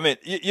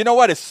 you know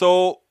what is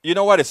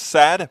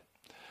sad?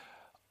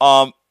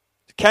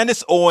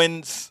 Candace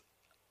Owens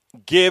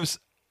gives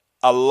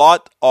a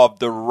lot of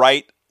the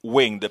right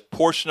wing, the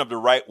portion of the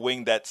right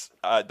wing that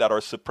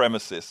are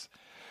supremacists.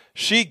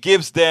 She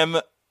gives them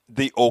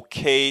the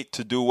okay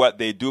to do what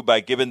they do by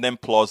giving them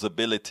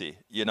plausibility.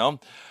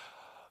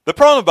 The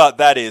problem about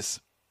that is,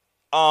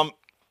 and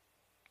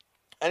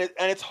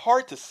it's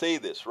hard to say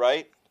this,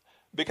 right?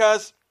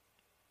 Because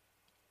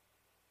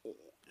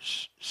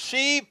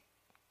she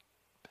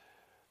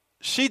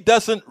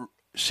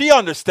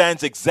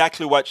understands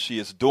exactly what she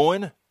is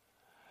doing,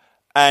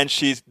 and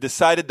she's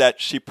decided that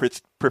she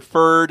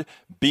preferred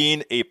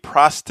being a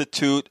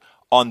prostitute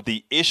on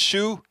the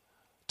issue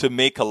to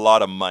make a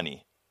lot of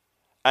money,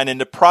 and in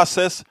the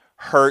process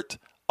hurt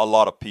a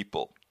lot of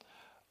people.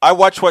 I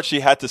watched what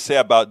she had to say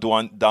about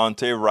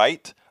Daunte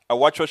Wright. I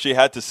watched what she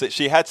had to say.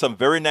 She had some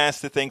very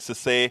nasty things to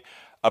say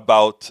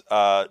about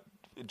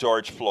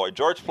George Floyd.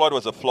 George Floyd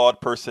was a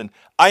flawed person.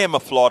 I am a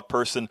flawed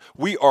person.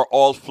 We are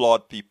all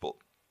flawed people.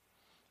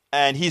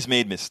 And he's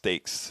made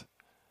mistakes.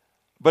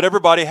 But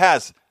everybody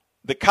has.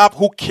 The cop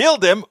who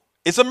killed him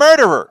is a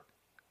murderer.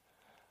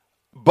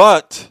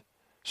 But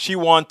she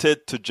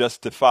wanted to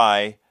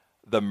justify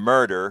the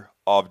murder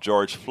of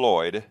George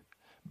Floyd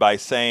by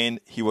saying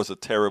he was a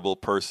terrible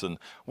person.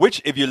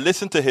 Which, if you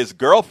listen to his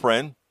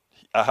girlfriend,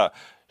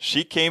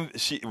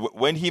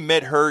 when he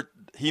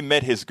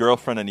met his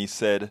girlfriend and he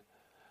said,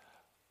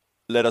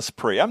 "Let us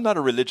pray." I'm not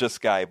a religious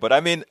guy, but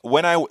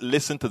when I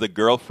listen to the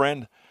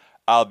girlfriend,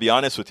 I'll be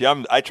honest with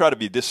you, I try to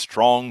be this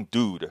strong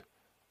dude.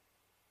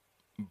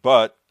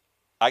 But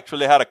I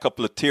actually had a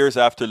couple of tears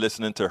after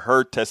listening to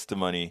her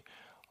testimony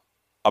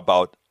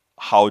about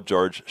how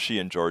she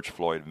and George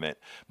Floyd met.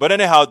 But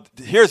anyhow,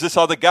 here's this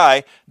other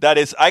guy that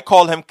is, I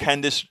call him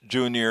Candace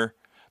Jr.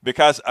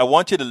 because I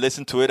want you to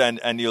listen to it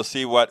and you'll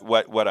see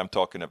what I'm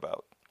talking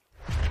about.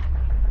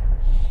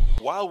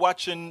 While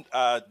watching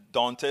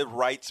Daunte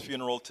Wright's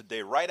funeral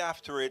today, right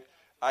after it,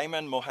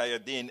 Ayman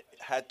Mohyeldin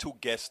had two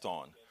guests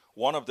on.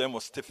 One of them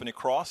was Tiffany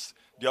Cross.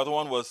 The other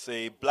one was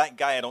a black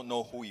guy. I don't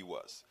know who he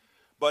was.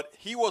 But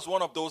he was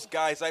one of those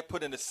guys I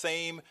put in the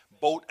same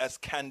boat as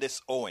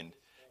Candace Owens,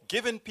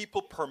 giving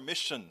people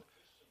permission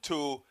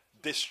to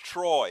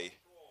destroy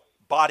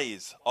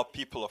bodies of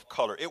people of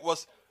color. It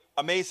was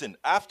amazing.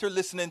 After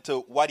listening to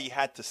what he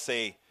had to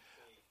say,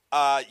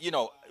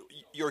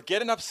 you're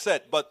getting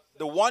upset, but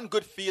the one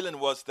good feeling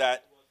was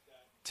that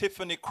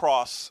Tiffany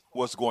Cross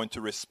was going to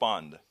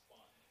respond.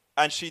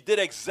 And she did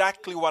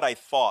exactly what I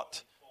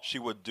thought she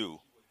would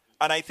do.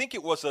 And I think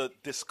it was a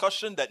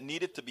discussion that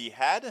needed to be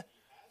had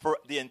for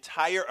the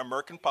entire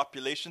American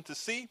population to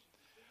see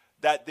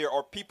that there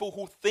are people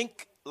who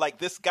think like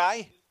this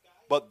guy,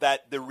 but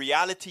that the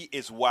reality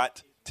is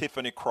what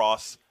Tiffany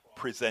Cross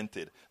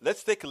presented.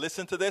 Let's take a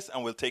listen to this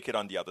and we'll take it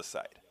on the other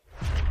side.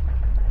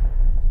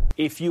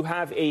 If you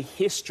have a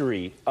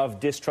history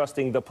of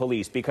distrusting the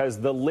police, because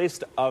the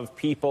list of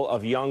people,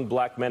 of young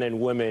black men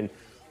and women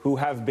who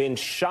have been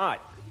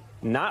shot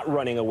not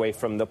running away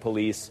from the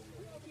police,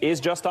 is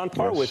just on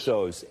par with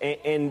those.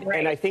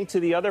 And I think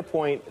to the other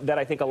point that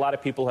I think a lot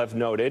of people have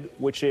noted,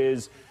 which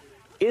is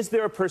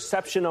there a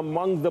perception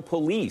among the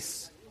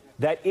police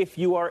that if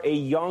you are a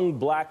young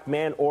black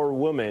man or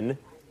woman,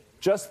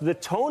 just the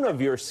tone of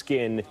your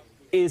skin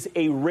is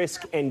a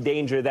risk and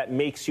danger that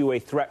makes you a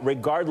threat,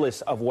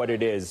 regardless of what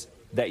it is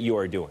that you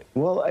are doing?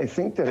 Well, I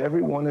think that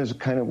everyone is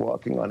kind of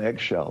walking on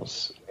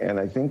eggshells. And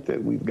I think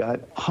that we've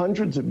got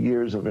hundreds of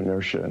years of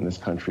inertia in this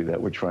country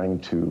that we're trying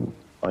to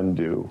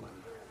undo.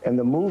 And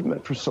the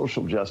movement for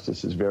social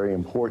justice is very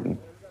important.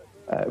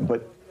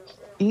 But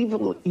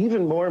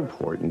even more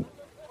important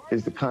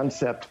is the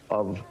concept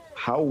of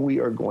how we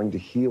are going to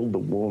heal the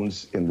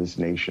wounds in this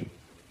nation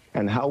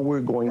and how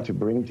we're going to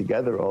bring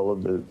together all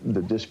of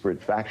the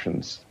disparate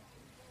factions.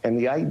 And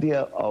the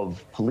idea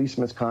of police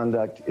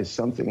misconduct is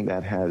something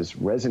that has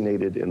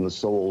resonated in the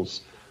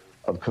souls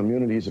of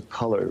communities of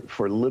color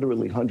for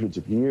literally hundreds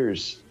of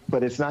years.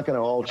 but it's not going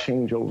to all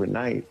change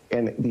overnight.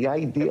 And the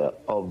idea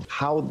of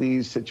how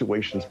these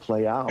situations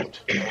play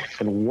out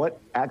and what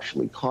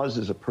actually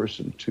causes a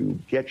person to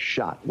get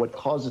shot, what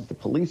causes the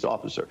police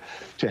officer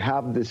to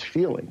have this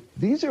feeling,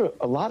 these are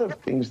a lot of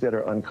things that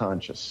are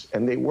unconscious,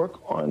 and they work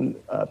on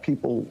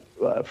people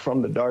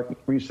from the dark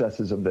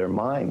recesses of their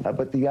mind.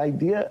 But the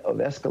idea of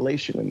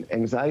escalation and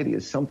anxiety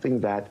is something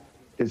that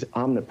is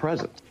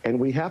omnipresent. And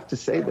we have to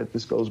say that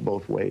this goes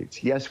both ways.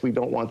 Yes, we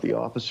don't want the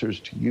officers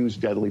to use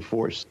deadly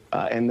force,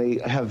 and they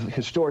have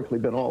historically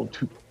been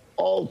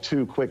all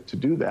too quick to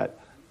do that.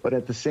 But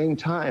at the same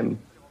time,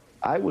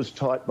 I was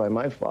taught by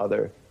my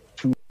father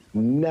to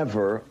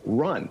never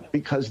run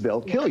because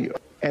they'll kill you.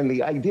 And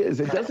the idea is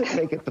it doesn't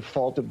make it the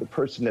fault of the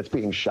person that's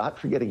being shot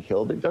for getting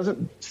killed. It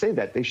doesn't say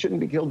that. They shouldn't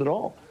be killed at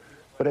all.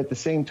 But at the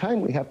same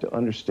time, we have to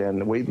understand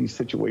the way these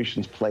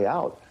situations play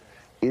out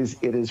is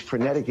it is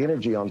frenetic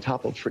energy on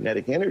top of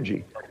frenetic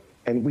energy.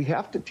 And we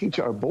have to teach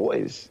our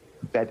boys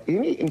that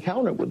any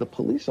encounter with a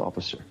police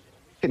officer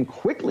can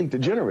quickly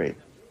degenerate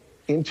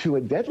into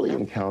a deadly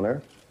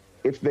encounter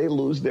if they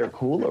lose their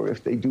cool or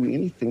if they do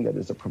anything that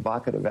is a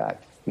provocative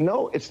act.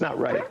 No, it's not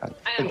right.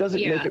 It doesn't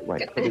make it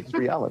right, but it's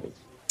reality.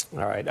 All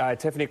right.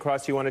 Tiffany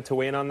Cross, you wanted to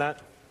weigh in on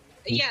that?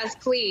 Yes,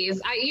 please.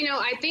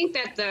 I think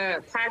that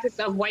the practice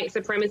of white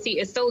supremacy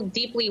is so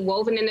deeply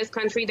woven in this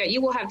country that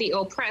you will have the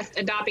oppressed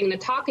adopting the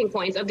talking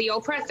points of the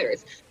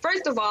oppressors.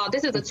 First of all,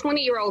 this is a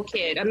 20-year-old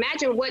kid.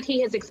 Imagine what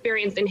he has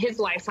experienced in his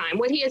lifetime,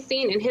 what he has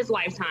seen in his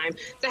lifetime.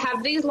 To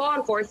have these law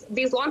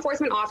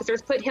enforcement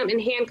officers put him in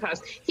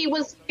handcuffs, he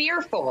was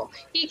fearful.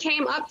 He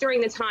came up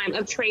during the time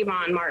of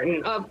Trayvon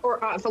Martin, of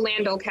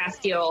Philando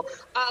Castile,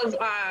 of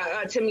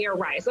Tamir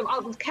Rice,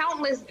 of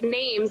countless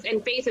names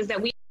and faces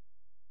that we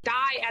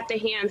die at the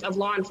hands of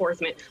law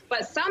enforcement.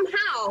 But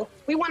somehow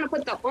we want to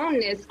put the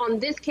onus on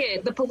this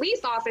kid. The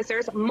police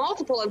officers,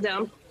 multiple of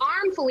them,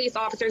 armed police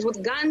officers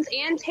with guns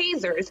and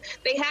tasers.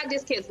 They had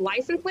this kid's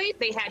license plate.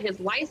 They had his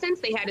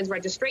license. They had his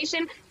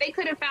registration. They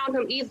could have found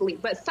him easily.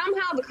 But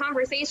somehow the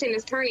conversation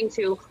is turning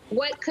to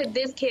what could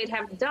this kid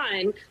have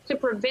done to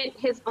prevent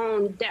his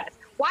own death?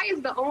 Why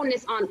is the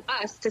onus on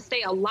us to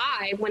stay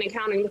alive when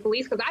encountering the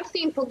police? Because I've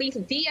seen police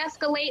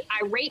de-escalate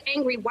irate,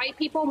 angry white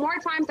people more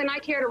times than I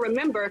care to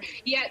remember,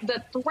 yet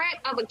the threat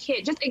of a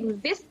kid just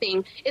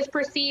existing is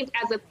perceived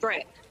as a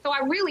threat. So I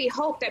really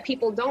hope that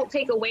people don't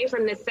take away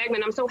from this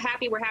segment. I'm so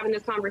happy we're having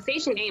this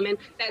conversation, Eamon,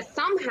 that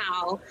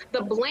somehow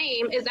the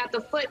blame is at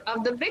the foot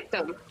of the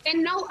victim.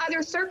 In no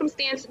other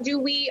circumstance do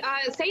we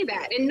say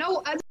that. In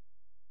no other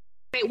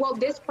way, well,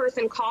 this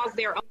person caused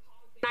their own.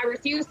 I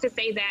refuse to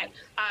say that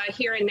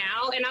here and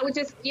now. And I would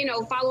just,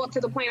 follow up to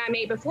the point I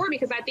made before,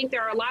 because I think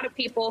there are a lot of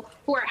people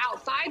who are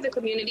outside the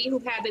community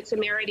who've had the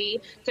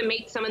temerity to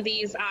make some of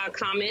these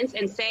comments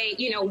and say,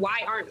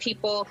 why aren't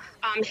people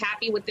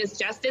happy with this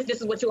justice?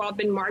 This is what you all have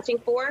been marching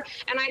for.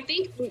 And I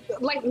think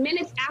like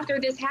minutes after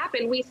this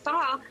happened, we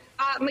saw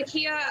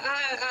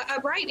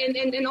Ma'Khia Bright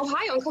in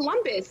Ohio, in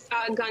Columbus,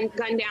 gunned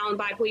down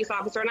by a police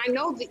officer. And I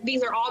know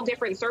these are all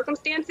different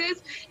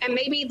circumstances, and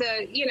maybe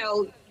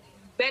the,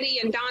 Betty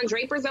and Don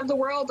Drapers of the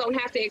world don't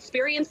have to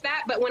experience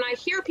that. But when I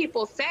hear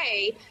people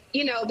say,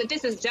 that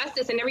this is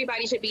justice and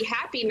everybody should be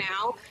happy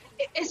now,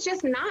 it's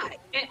just not.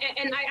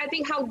 And I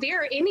think how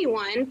dare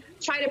anyone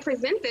try to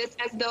present this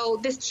as though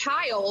this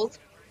child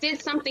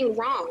did something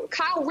wrong.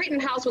 Kyle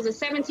Rittenhouse was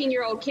a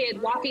 17-year-old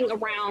kid walking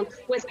around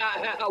with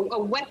a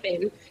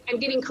weapon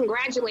and getting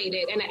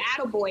congratulated and an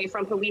attaboy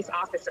from police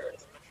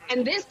officers.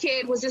 And this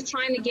kid was just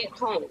trying to get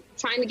home,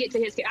 trying to get to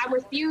his kid. I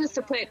refuse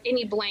to put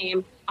any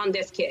blame on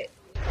this kid.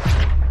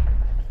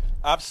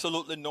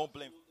 Absolutely no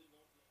blame.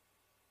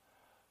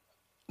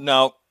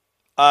 Now,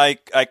 I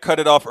cut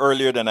it off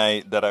earlier than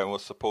I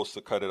was supposed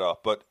to cut it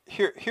off. But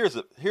here's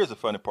the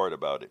funny part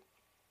about it.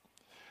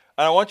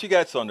 And I want you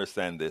guys to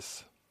understand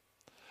this.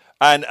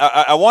 And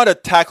I want to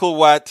tackle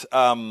what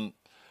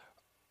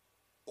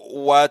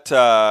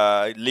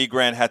Lee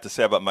Grant had to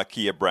say about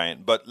Ma'Khia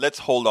Bryant. But let's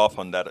hold off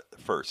on that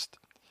first.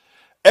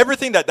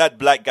 Everything that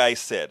black guy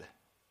said,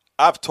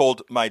 I've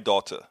told my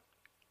daughter.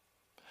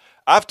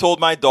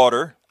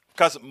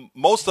 Because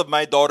most of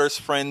my daughter's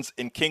friends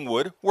in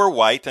Kingwood were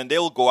white and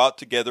they'll go out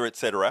together,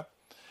 etc.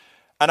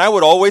 And I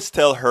would always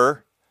tell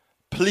her,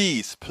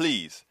 please,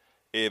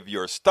 if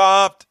you're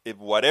stopped, if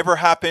whatever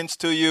happens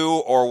to you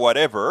or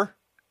whatever,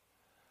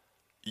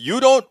 you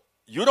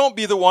don't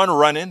be the one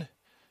running.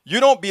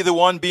 You don't be the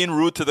one being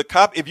rude to the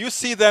cop. If you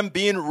see them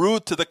being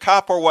rude to the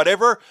cop or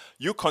whatever,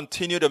 you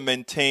continue to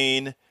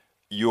maintain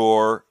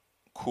your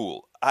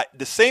cool.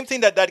 The same thing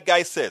that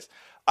guy says.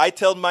 I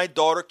tell my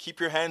daughter, keep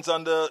your hands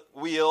on the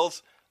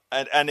wheels.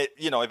 And it,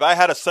 if I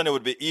had a son, it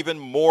would be even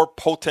more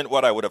potent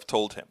what I would have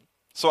told him.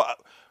 So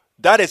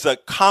that is a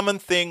common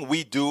thing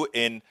we do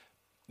in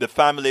the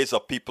families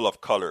of people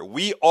of color.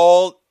 We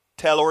all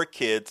tell our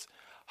kids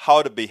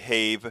how to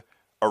behave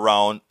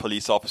around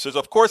police officers.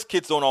 Of course,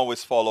 kids don't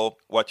always follow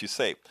what you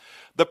say.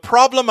 The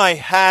problem I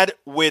had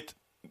with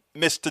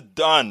Mr.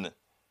 Dunn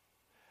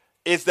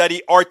is that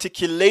he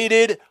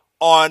articulated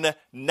on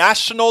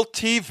national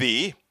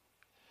TV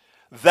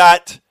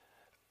that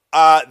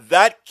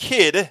that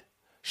kid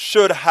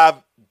should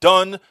have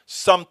done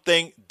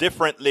something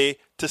differently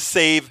to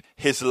save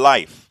his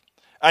life.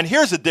 And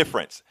here's the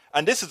difference.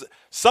 And this is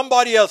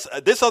somebody else,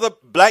 this other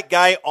black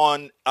guy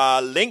on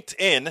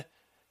LinkedIn,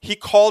 he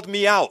called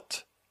me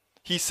out.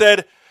 He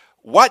said,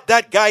 what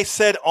that guy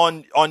said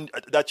on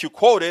that you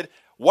quoted,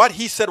 what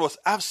he said was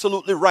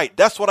absolutely right.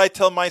 That's what I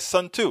tell my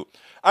son too.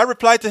 I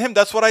replied to him,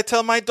 that's what I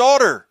tell my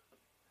daughter.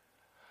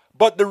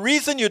 But the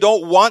reason you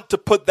don't want to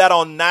put that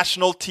on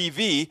national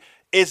TV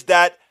is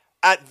that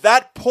at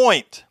that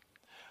point,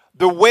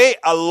 the way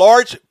a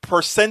large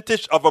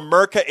percentage of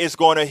America is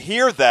going to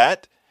hear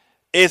that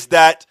is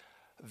that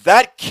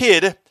that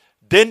kid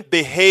didn't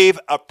behave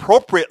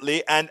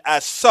appropriately, and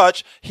as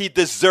such, he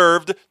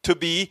deserved to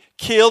be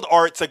killed,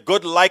 or it's a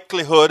good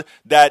likelihood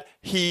that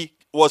he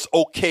was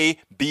okay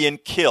being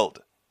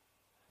killed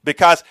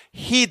because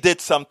he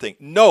did something.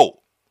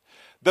 No.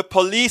 The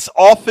police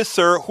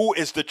officer, who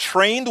is the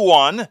trained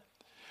one,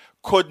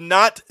 could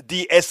not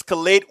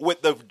de-escalate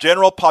with the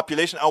general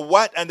population.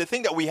 And the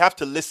thing that we have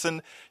to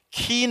listen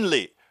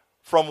keenly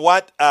from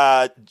what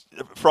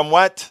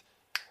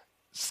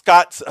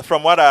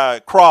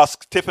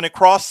Tiffany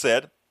Cross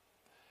said,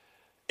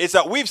 is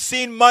that we've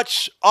seen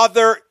much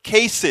other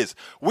cases.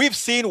 We've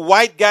seen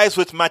white guys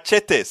with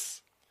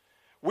machetes.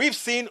 We've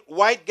seen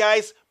white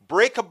guys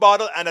break a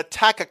bottle and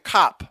attack a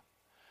cop.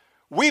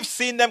 We've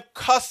seen them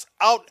cuss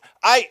out.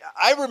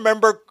 I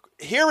remember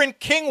here in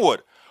Kingwood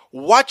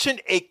watching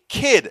a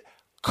kid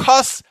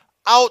cuss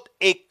out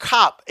a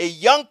cop, a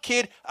young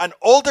kid, an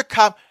older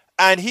cop,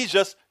 and he's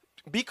just,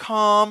 be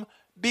calm,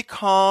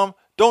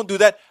 don't do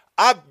that.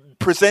 I've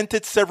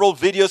presented several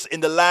videos in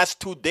the last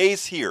 2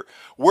 days here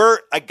where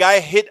a guy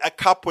hit a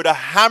cop with a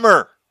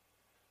hammer.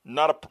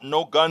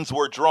 No guns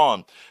were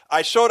drawn.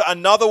 I showed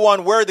another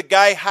one where the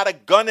guy had a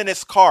gun in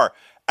his car.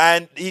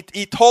 And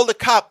he told the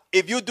cop,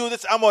 if you do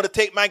this, I'm going to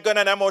take my gun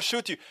and I'm going to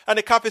shoot you. And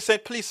the cop is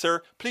saying, please,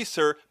 sir,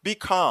 be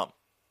calm.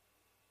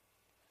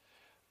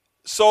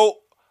 So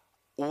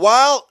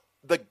while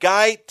the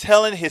guy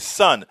telling his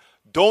son,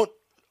 don't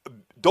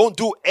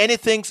do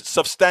anything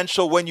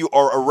substantial when you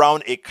are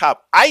around a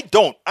cop. I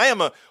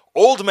am an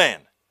old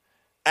man.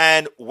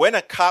 And when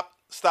a cop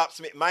stops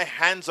me, my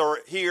hands are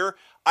here.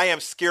 I am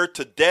scared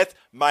to death.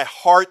 My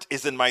heart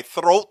is in my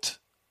throat.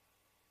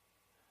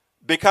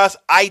 Because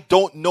I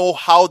don't know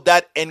how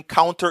that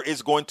encounter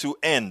is going to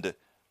end.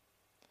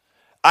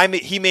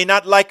 He may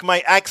not like my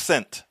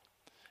accent.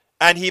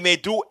 And he may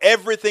do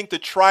everything to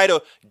try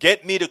to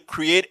get me to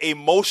create a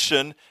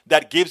motion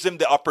that gives him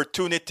the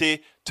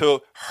opportunity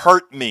to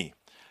hurt me.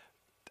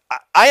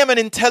 I am an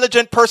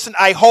intelligent person,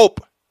 I hope.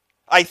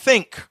 I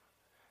think.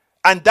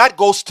 And that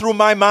goes through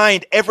my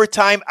mind every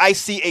time I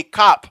see a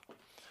cop.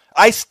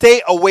 I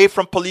stay away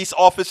from police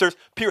officers,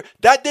 period.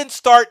 That didn't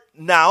start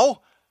now.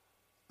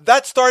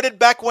 That started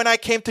back when I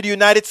came to the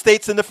United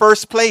States in the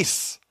first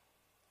place.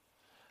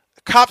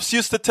 Cops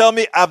used to tell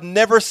me, I've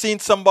never seen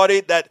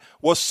somebody that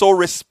was so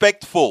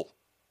respectful.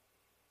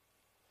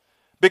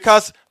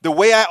 Because the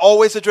way I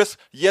always address,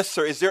 yes,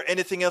 sir, is there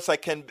anything else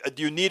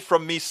do you need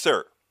from me,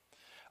 sir?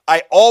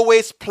 I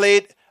always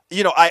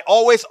I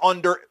always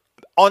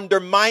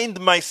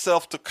undermined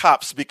myself to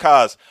cops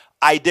because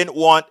I didn't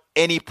want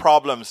any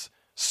problems.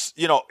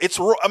 No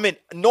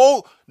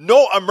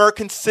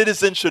American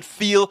citizen should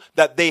feel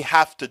that they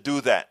have to do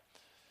that.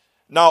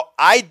 Now,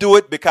 I do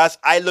it because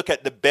I look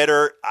at the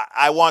better.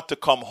 I want to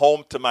come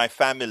home to my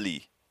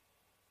family.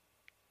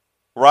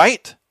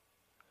 Right?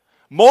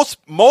 Most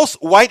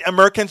white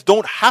Americans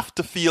don't have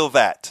to feel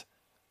that.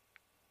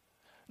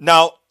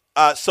 Now,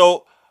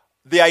 so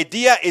the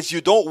idea is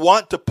you don't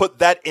want to put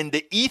that in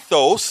the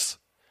ethos.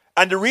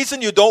 And the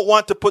reason you don't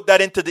want to put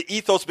that into the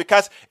ethos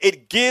because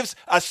it gives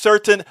a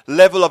certain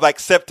level of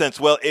acceptance.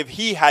 Well, if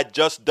he had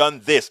just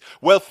done this.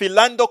 Well,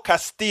 Philando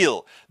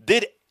Castile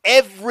did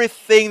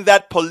everything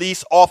that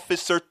police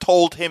officer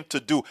told him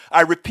to do.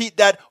 I repeat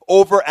that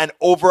over and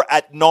over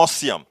ad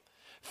nauseum.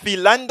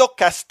 Philando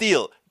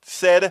Castile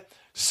said,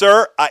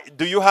 sir,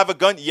 do you have a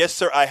gun? Yes,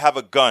 sir, I have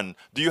a gun.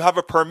 Do you have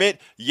a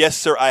permit? Yes,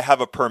 sir, I have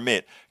a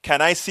permit.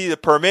 Can I see the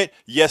permit?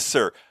 Yes,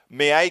 sir.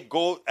 May I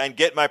go and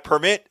get my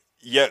permit?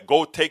 Yeah,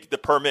 go take the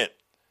permit.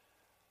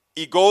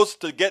 He goes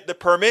to get the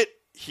permit,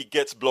 he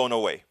gets blown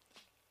away.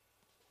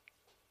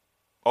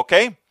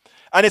 Okay?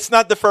 And it's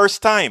not the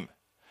first time.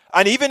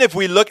 And even if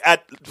we look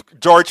at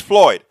George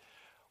Floyd,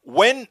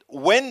 when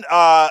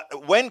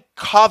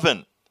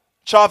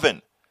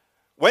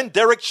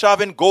Derek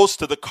Chauvin goes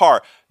to the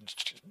car,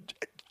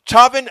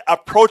 Chauvin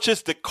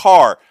approaches the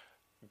car,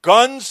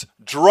 guns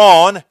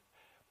drawn,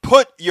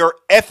 put your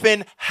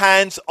effing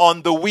hands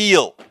on the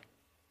wheel.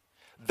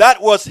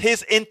 That was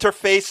his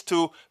interface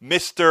to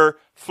Mr.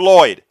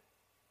 Floyd.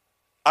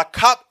 A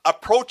cop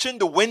approaching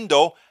the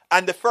window,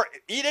 and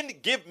he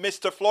didn't give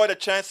Mr. Floyd a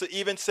chance to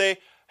even say,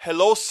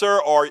 hello,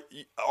 sir, or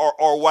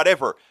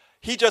whatever.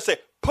 He just said,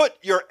 put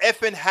your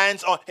effing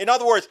hands on. In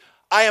other words,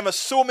 I am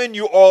assuming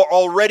you are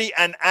already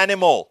an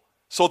animal.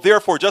 So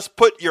therefore, just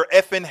put your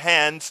effing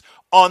hands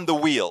on the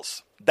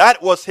wheels.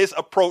 That was his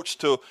approach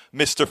to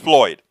Mr.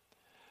 Floyd.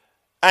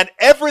 And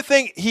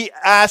everything he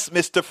asked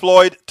Mr.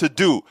 Floyd to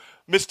do,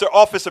 Mr.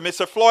 Officer,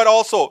 Mr. Floyd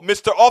also,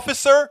 Mr.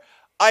 Officer,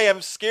 I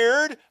am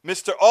scared.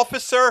 Mr.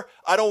 Officer,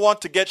 I don't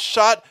want to get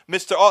shot.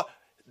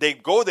 They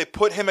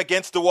put him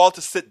against the wall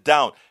to sit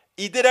down.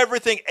 He did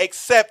everything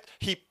except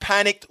he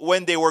panicked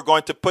when they were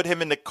going to put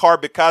him in the car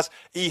because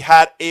he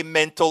had a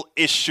mental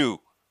issue.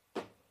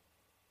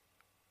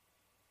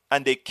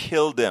 And they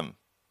killed him.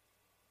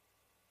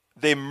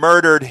 They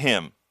murdered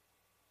him.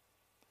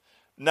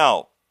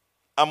 Now,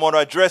 I'm going to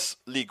address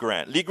Lee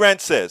Grant. Lee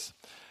Grant says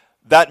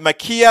that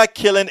Ma'Khia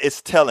killing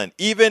is telling,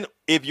 even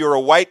if you're a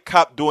white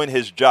cop doing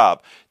his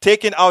job.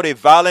 Taking out a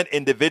violent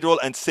individual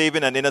and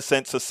saving an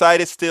innocent,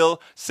 society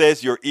still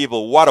says you're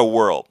evil. What a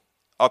world.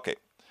 Okay.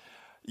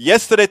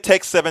 Yesterday,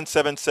 Tech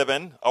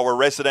 777, our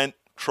resident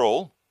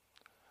troll,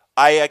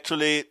 I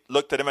actually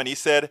looked at him and he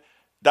said,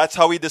 that's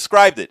how he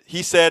described it.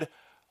 He said,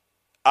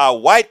 a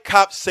white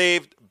cop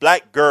saved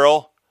black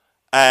girl.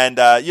 And,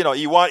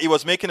 he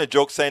was making a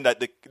joke saying that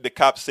the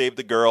cop saved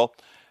the girl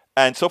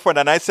and so forth.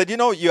 And I said,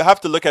 you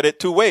have to look at it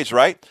two ways,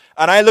 right?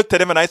 And I looked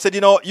at him and I said,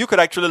 you could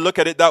actually look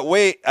at it that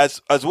way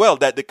as well,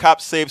 that the cop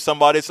saved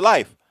somebody's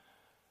life.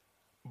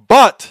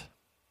 But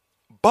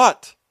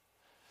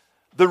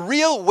the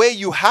real way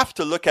you have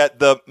to look at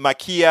the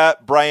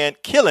Ma'Khia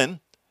Bryant killing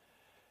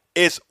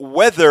is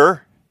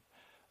whether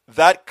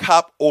that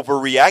cop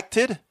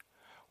overreacted.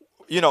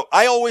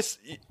 I always,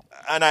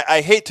 and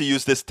I hate to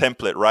use this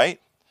template, right?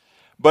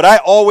 But I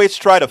always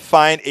try to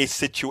find a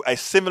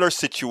similar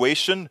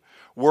situation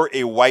where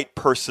a white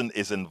person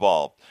is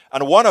involved.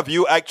 And one of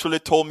you actually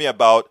told me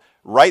about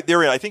right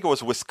there in, I think it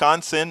was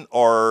Wisconsin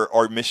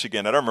or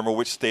Michigan. I don't remember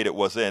which state it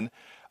was in.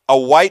 A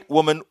white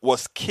woman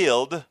was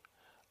killed.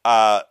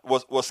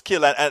 Was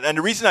killed. And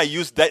the reason I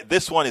used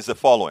this one is the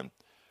following.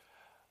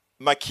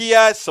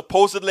 Ma'Khia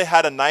supposedly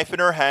had a knife in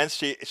her hands.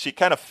 She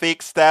kind of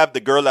fake stabbed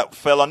the girl that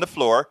fell on the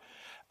floor.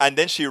 And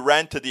then she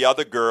ran to the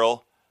other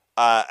girl.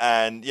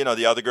 And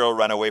the other girl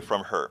ran away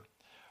from her.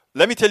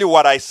 Let me tell you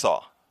what I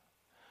saw.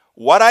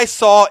 What I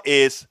saw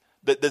is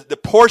the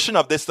portion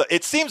of this.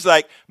 It seems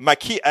like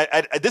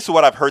Ma'Khia, this is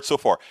what I've heard so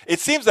far. It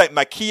seems like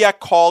Ma'Khia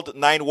called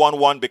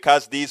 911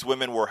 because these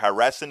women were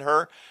harassing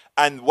her.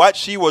 And what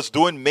she was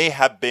doing may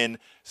have been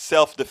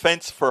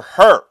self-defense for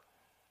her.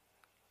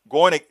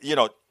 Going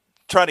to,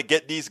 trying to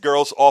get these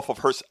girls off of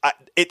her.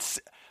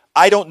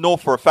 I don't know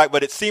for a fact,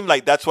 but it seemed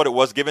like that's what it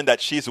was, given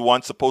that she's the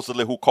one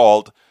supposedly who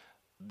called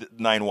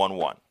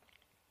 911.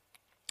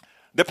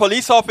 The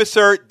police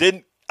officer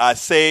didn't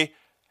say,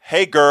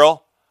 hey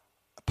girl,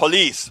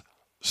 police,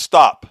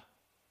 stop.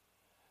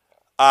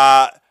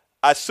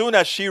 As soon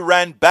as she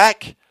ran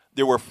back,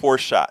 there were 4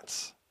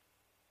 shots.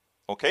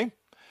 Okay?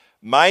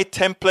 My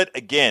template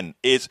again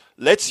is,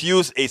 let's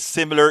use a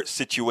similar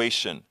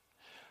situation.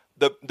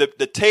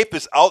 The tape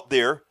is out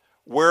there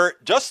where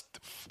just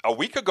a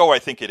week ago, I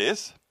think it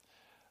is,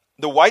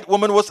 the white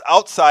woman was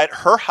outside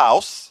her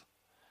house.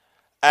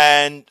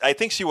 And I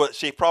think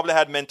she probably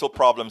had mental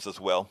problems as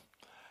well.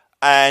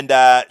 And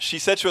she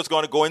said she was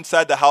going to go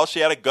inside the house.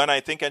 She had a gun, I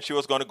think, and she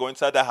was going to go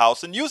inside the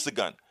house and use the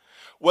gun.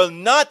 Well,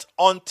 not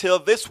until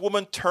this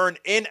woman turned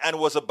in and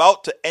was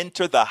about to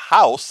enter the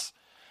house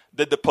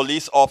did the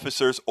police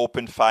officers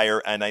open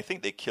fire, and I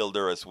think they killed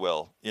her as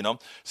well.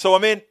 So I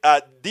mean,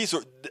 these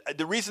are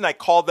the reason I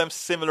call them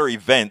similar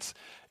events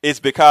is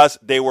because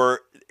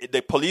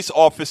the police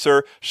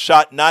officer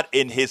shot not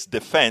in his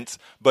defense,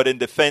 but in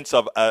defense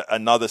of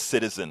another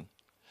citizen.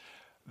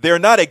 They're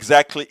not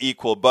exactly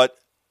equal, but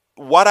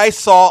what I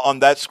saw on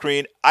that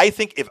screen, I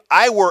think if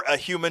I were a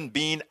human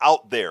being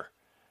out there,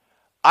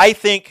 I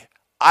think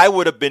I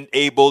would have been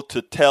able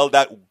to tell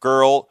that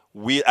girl,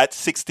 at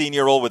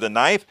 16-year-old with a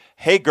knife,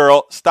 hey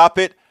girl, stop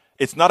it.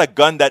 It's not a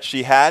gun that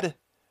she had.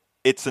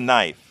 It's a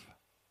knife.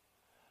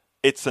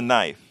 It's a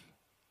knife.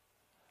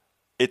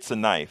 It's a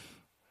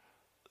knife.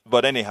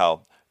 But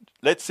anyhow,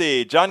 let's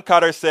see. John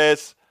Cotter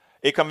says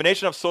a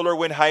combination of solar,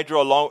 wind,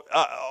 hydro along.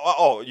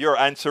 You're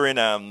answering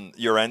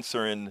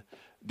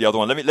the other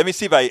one. Let me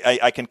see if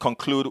I can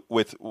conclude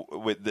with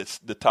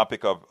the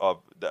topic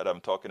of that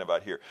I'm talking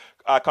about here.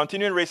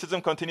 Continuing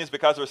racism continues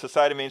because our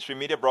society, mainstream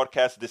media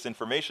broadcasts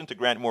disinformation to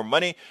grant more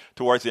money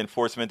towards the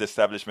enforcement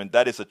establishment.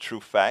 That is a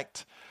true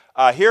fact.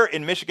 Here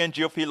in Michigan,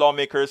 GOP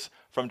lawmakers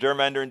from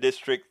Gerrymandering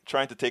District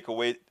trying to take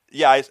away.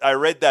 Yeah, I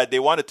read that they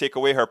want to take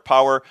away her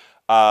power.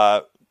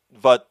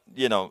 But,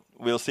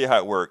 we'll see how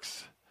it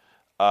works.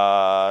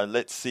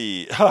 Let's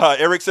see.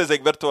 Eric says,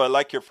 Egberto, I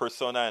like your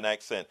persona and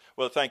accent.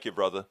 Well, thank you,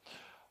 brother.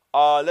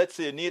 Let's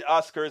see. Need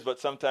Oscars, but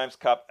sometimes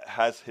cop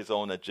has his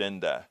own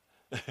agenda.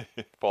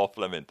 Paul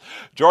Fleming.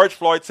 George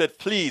Floyd said,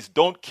 please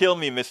don't kill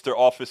me, Mr.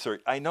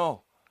 Officer. I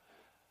know.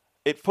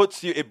 It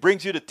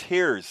brings you to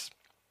tears.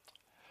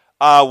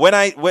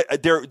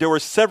 There were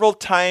several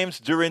times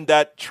during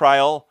that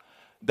trial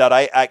that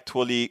I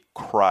actually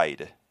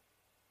cried.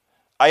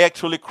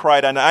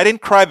 And I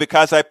didn't cry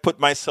because I put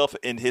myself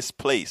in his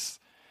place.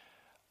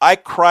 I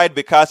cried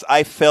because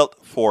I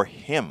felt for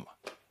him.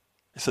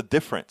 It's a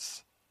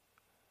difference.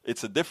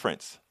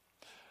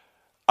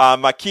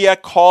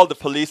 Makia called the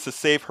police to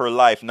save her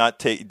life, not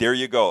take. There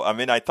you go. I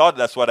mean, I thought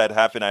that's what had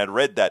happened. I had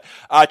read that.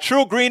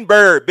 True Green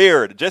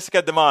Beard,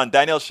 Jessica Demond,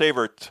 Daniel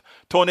Shaver,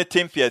 Tony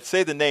Timfiat.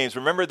 Say the names.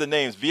 Remember the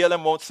names.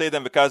 VLM won't say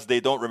them because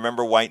they don't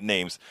remember white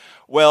names.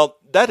 Well,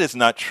 that is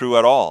not true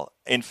at all.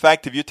 In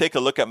fact, if you take a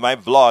look at my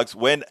vlogs,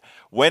 when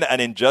an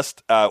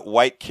unjust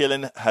white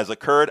killing has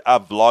occurred,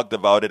 I've vlogged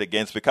about it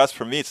against, because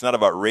for me, it's not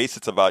about race,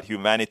 it's about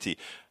humanity.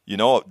 You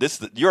know,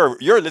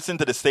 you're listening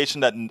to the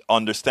station that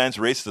understands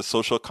race as a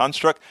social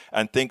construct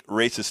and think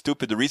race is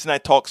stupid. The reason I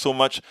talk so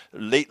much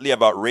lately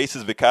about race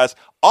is because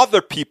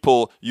other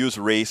people use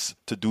race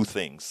to do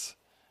things.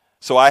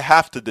 So I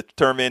have to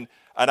determine,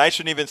 and I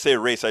shouldn't even say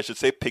race, I should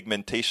say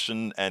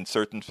pigmentation and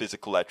certain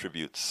physical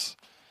attributes.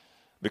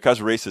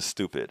 Because race is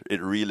stupid. It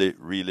really,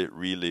 really,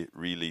 really,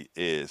 really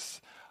is.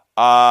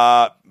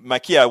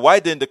 Makia, why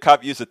didn't the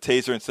cop use a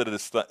taser instead of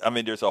the I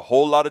mean, there's a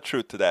whole lot of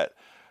truth to that.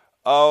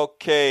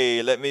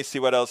 Okay, let me see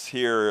what else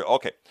here.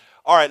 Okay.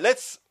 All right,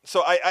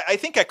 so I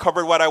think I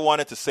covered what I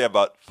wanted to say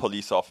about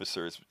police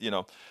officers. You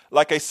know,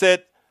 like I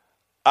said,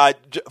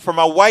 for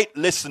my white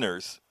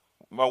listeners,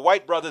 my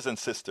white brothers and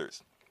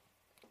sisters,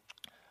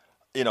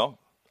 you know,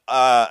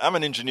 I'm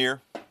an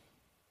engineer,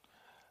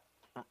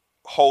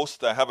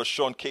 host. I have a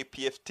show on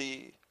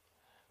KPFT,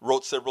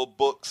 wrote several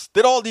books,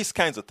 did all these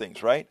kinds of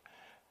things, right?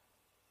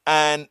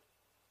 And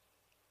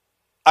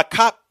a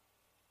cop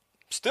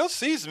still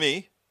sees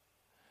me.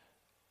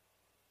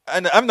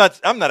 And I'm not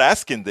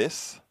asking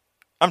this.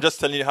 I'm just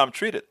telling you how I'm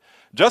treated.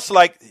 Just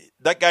like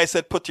that guy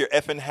said, put your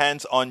effing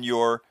hands on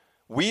your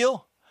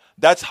wheel.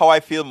 That's how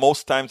I feel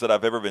most times that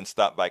I've ever been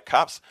stopped by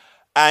cops.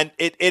 And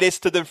it is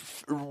to the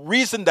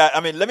reason that, I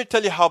mean, let me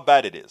tell you how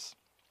bad it is.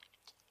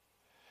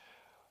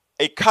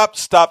 A cop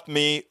stopped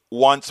me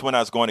once when I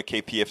was going to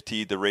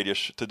KPFT, the radio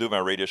to do my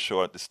radio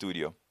show at the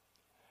studio.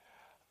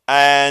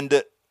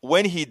 And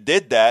when he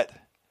did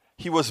that,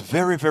 he was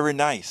very, very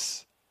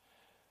nice.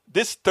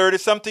 This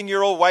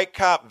 30-something-year-old white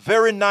cop,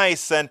 very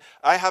nice, and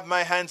I have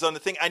my hands on the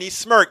thing, and he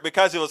smirked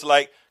because he was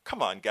like,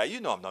 come on, guy, you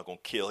know I'm not going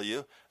to kill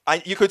you.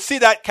 You could see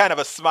that kind of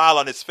a smile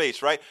on his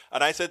face, right?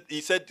 And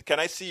he said, can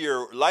I see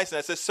your license?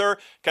 I said, sir,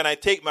 can I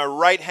take my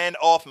right hand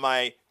off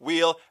my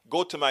wheel,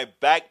 go to my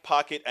back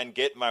pocket, and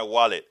get my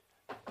wallet?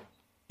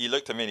 He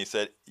looked at me and he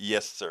said,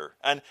 yes, sir.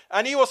 And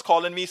he was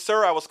calling me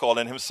sir. I was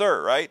calling him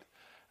sir, right?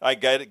 I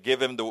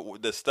give him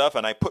the stuff,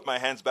 and I put my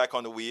hands back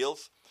on the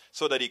wheels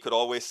so that he could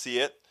always see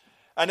it.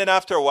 And then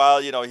after a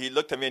while, you know, he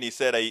looked at me and he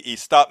said, he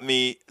stopped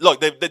me. Look,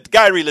 the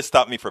guy really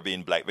stopped me for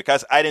being black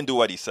because I didn't do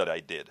what he said I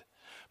did.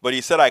 But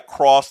he said I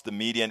crossed the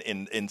median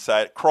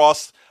inside.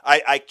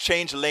 I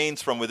changed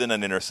lanes from within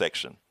an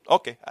intersection.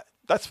 Okay,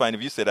 that's fine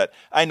if you say that.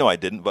 I know I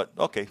didn't, but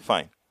okay,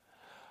 fine.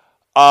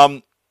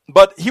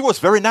 But he was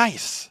very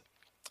nice.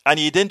 And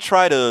he didn't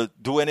try to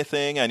do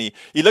anything. And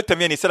he looked at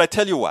me and he said, I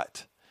tell you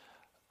what,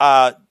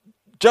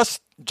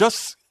 just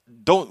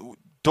don't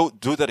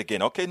do that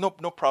again. Okay, no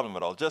problem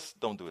at all. Just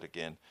don't do it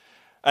again.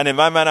 And in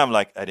my mind, I'm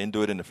like, I didn't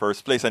do it in the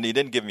first place. And he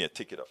didn't give me a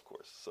ticket, of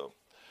course.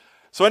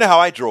 So anyhow,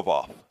 I drove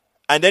off.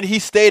 And then he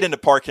stayed in the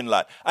parking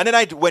lot. And then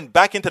I went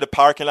back into the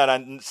parking lot.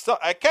 And so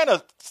I kind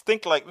of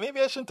think like, maybe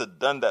I shouldn't have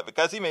done that.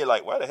 Because he may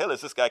like, why the hell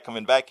is this guy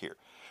coming back here?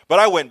 But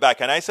I went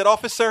back and I said,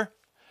 officer,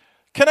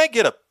 can I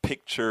get a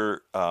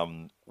picture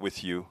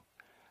with you?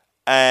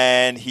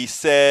 And he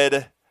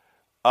said,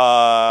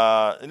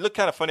 it looked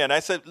kind of funny. And I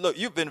said, look,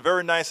 you've been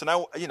very nice. And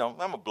I'm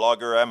a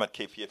blogger. I'm at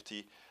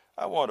KPFT.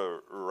 I want to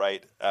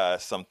write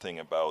something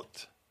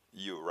about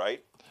you,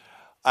 right?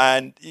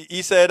 And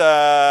he said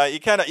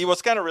he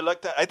was kind of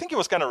reluctant. I think he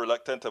was kind of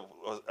reluctant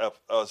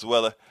as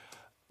well.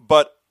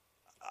 But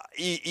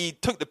he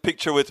took the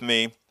picture with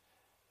me,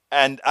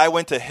 and I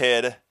went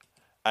ahead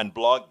and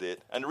blogged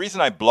it. And the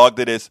reason I blogged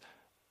it is,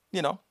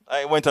 you know,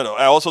 I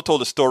also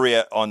told a story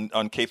on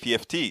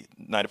KPFT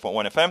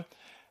 90.1 FM,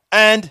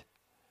 and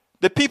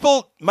the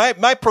people,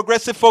 my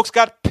progressive folks,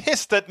 got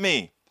pissed at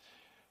me.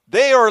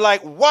 They are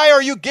like, why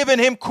are you giving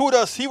him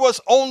kudos? He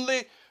was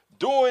only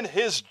doing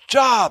his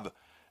job.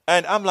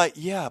 And I'm like,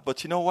 yeah,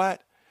 but you know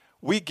what?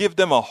 We give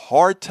them a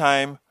hard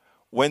time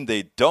when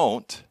they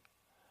don't.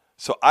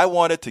 So I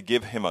wanted to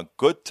give him a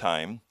good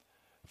time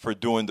for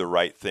doing the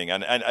right thing.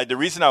 And the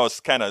reason I was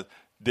kind of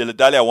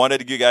dilly-dally, I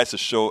wanted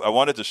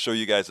to show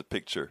you guys a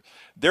picture.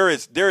 There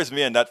is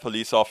me and that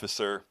police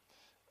officer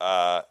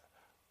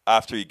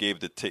after he gave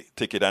the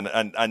ticket.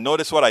 And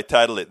notice what I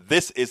titled it.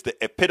 This is the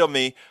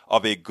epitome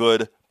of a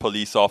good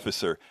police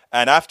officer.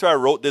 And after I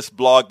wrote this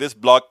blog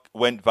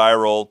went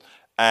viral.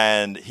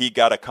 And he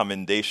got a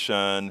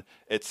commendation,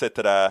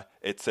 etc.,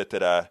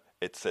 etc.,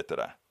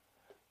 etc.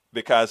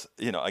 Because,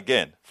 you know,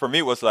 again, for me,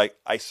 it was like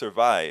I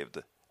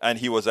survived. And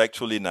he was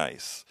actually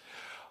nice.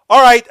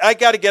 All right, I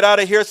got to get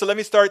out of here. So let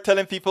me start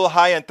telling people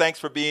hi and thanks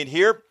for being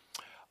here.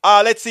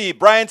 Let's see.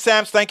 Brian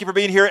Sams, thank you for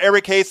being here.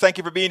 Eric Hayes, thank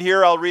you for being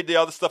here. I'll read the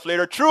other stuff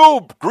later.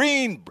 True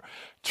Green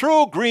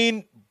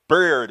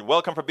Bird,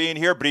 welcome for being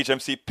here. Breach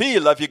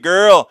MCP, love you,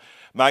 girl.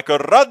 Michael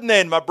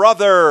Rodnin, my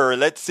brother.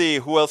 Let's see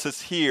who else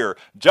is here.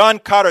 John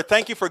Carter,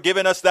 thank you for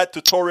giving us that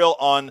tutorial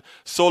on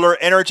solar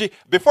energy.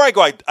 Before I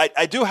go,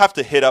 I do have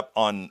to hit up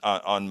on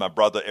my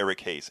brother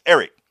Eric Hayes.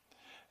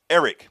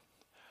 Eric,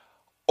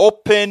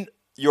 open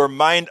your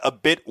mind a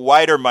bit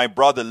wider, my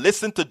brother.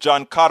 Listen to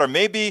John Carter.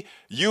 Maybe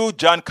you,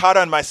 John Carter,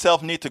 and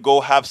myself need to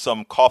go have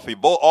some coffee.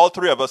 All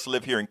three of us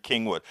live here in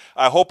Kingwood.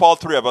 I hope all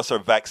three of us are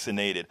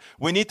vaccinated.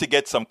 We need to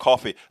get some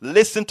coffee.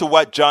 Listen to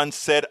what John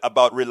said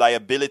about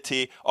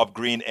reliability of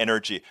green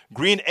energy.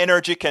 Green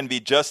energy can be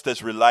just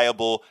as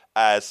reliable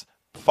as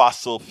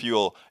fossil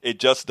fuel. It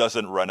just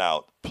doesn't run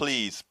out.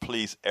 Please,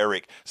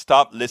 Eric,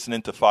 stop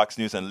listening to Fox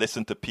News and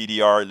listen to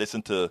PDR,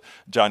 listen to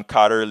John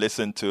Carter,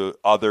 listen to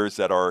others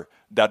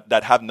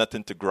that have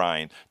nothing to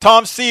grind.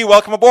 Tom C.,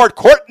 welcome aboard.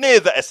 Courtney,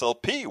 the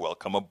SLP,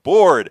 welcome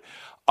aboard.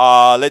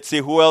 Let's see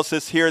who else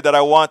is here that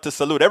I want to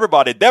salute.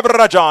 Everybody.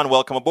 Deborah John,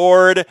 welcome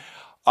aboard.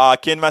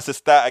 Kinmas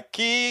está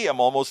aquí. I'm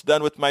almost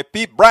done with my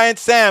peep. Brian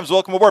Sams,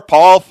 welcome aboard.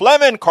 Paul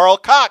Fleming, Carl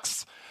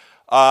Cox.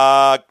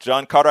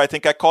 John Carter, I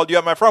think I called you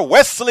out, my friend.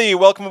 Wesley,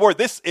 welcome aboard.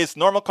 This is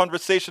Normal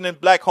Conversation in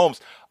Black Homes,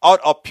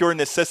 out of pure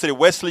necessity.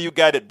 Wesley, you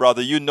got it,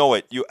 brother. You know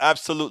it. You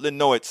absolutely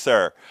know it,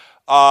 sir.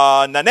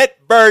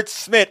 Nanette Bird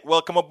Smith,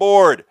 welcome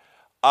aboard.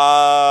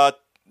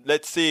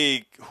 Let's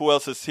see who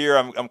else is here.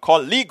 I'm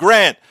calling Lee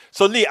Grant.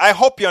 So, Lee, I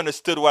hope you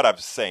understood what I'm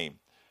saying.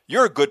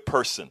 You're a good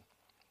person.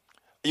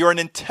 You're an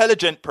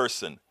intelligent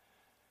person.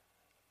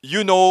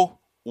 You know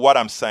what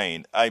I'm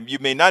saying. You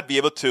may not be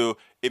able to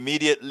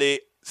immediately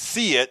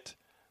see it,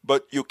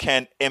 but you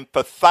can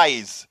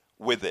empathize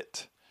with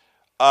it.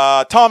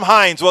 Tom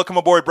Hines, welcome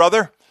aboard,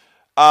 brother.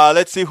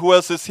 Let's see who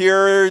else is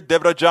here.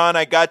 Deborah John,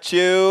 I got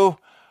you.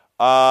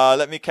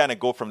 Let me kind of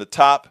go from the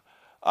top.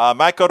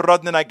 Michael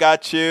Rodnin, I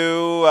got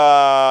you.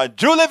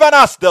 Julie Van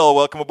Astel,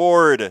 welcome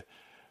aboard.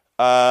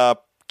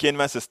 ¿Quién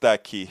más está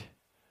aquí?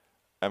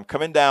 I'm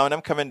coming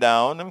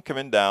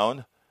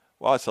down.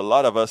 Wow, it's a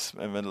lot of us,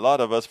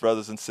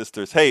 brothers and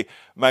sisters. Hey,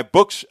 my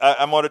book,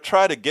 I'm going to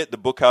try to get the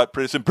book out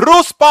pretty soon.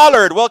 Bruce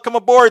Pollard, welcome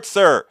aboard,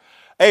 sir.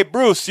 Hey,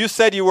 Bruce, you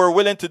said you were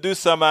willing to do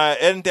some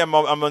editing. I'm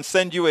going to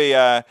send you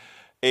a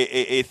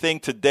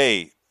thing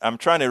today. I'm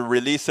trying to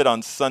release it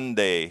on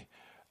Sunday.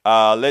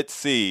 Let's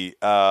see.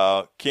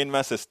 ¿Quién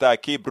más está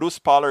aquí? Bruce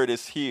Pollard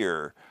is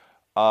here.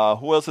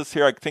 Who else is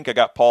here? I think I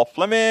got Paul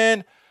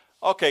Fleming.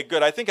 Okay,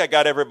 good. I think I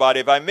got everybody.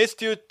 If I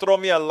missed you, throw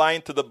me a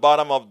line to the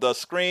bottom of the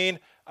screen,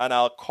 and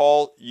I'll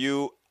call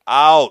you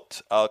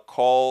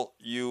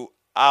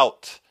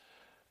out.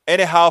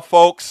 Anyhow,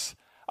 folks,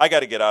 I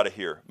got to get out of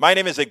here. My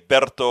name is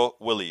Egberto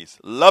Willies.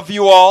 Love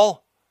you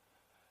all.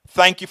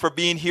 Thank you for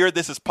being here.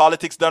 This is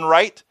Politics Done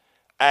Right.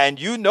 And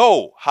you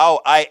know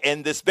how I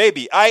end this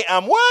baby. I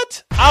am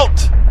what?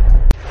 Out.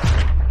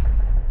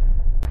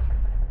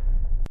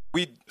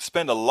 We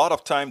spend a lot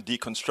of time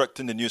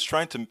deconstructing the news,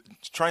 trying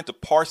to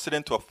parse it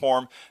into a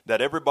form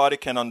that everybody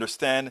can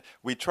understand.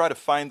 We try to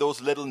find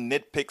those little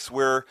nitpicks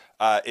where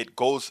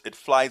it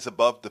flies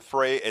above the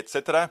fray,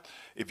 etc.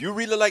 If you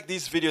really like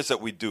these videos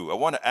that we do, I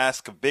want to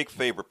ask a big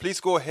favor. Please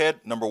go ahead.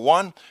 Number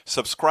 1,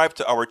 subscribe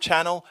to our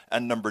channel.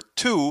 And number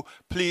 2,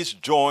 please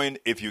join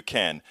if you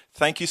can.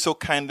 Thank you so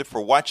kindly for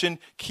watching.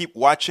 Keep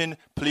watching.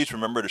 Please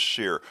remember to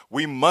share.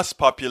 We must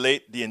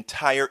populate the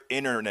entire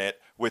internet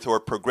with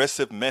our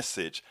progressive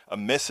message, a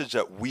message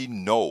that we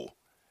know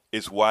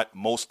is what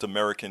most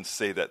Americans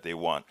say that they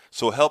want.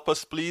 So help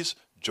us, please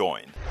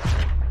join.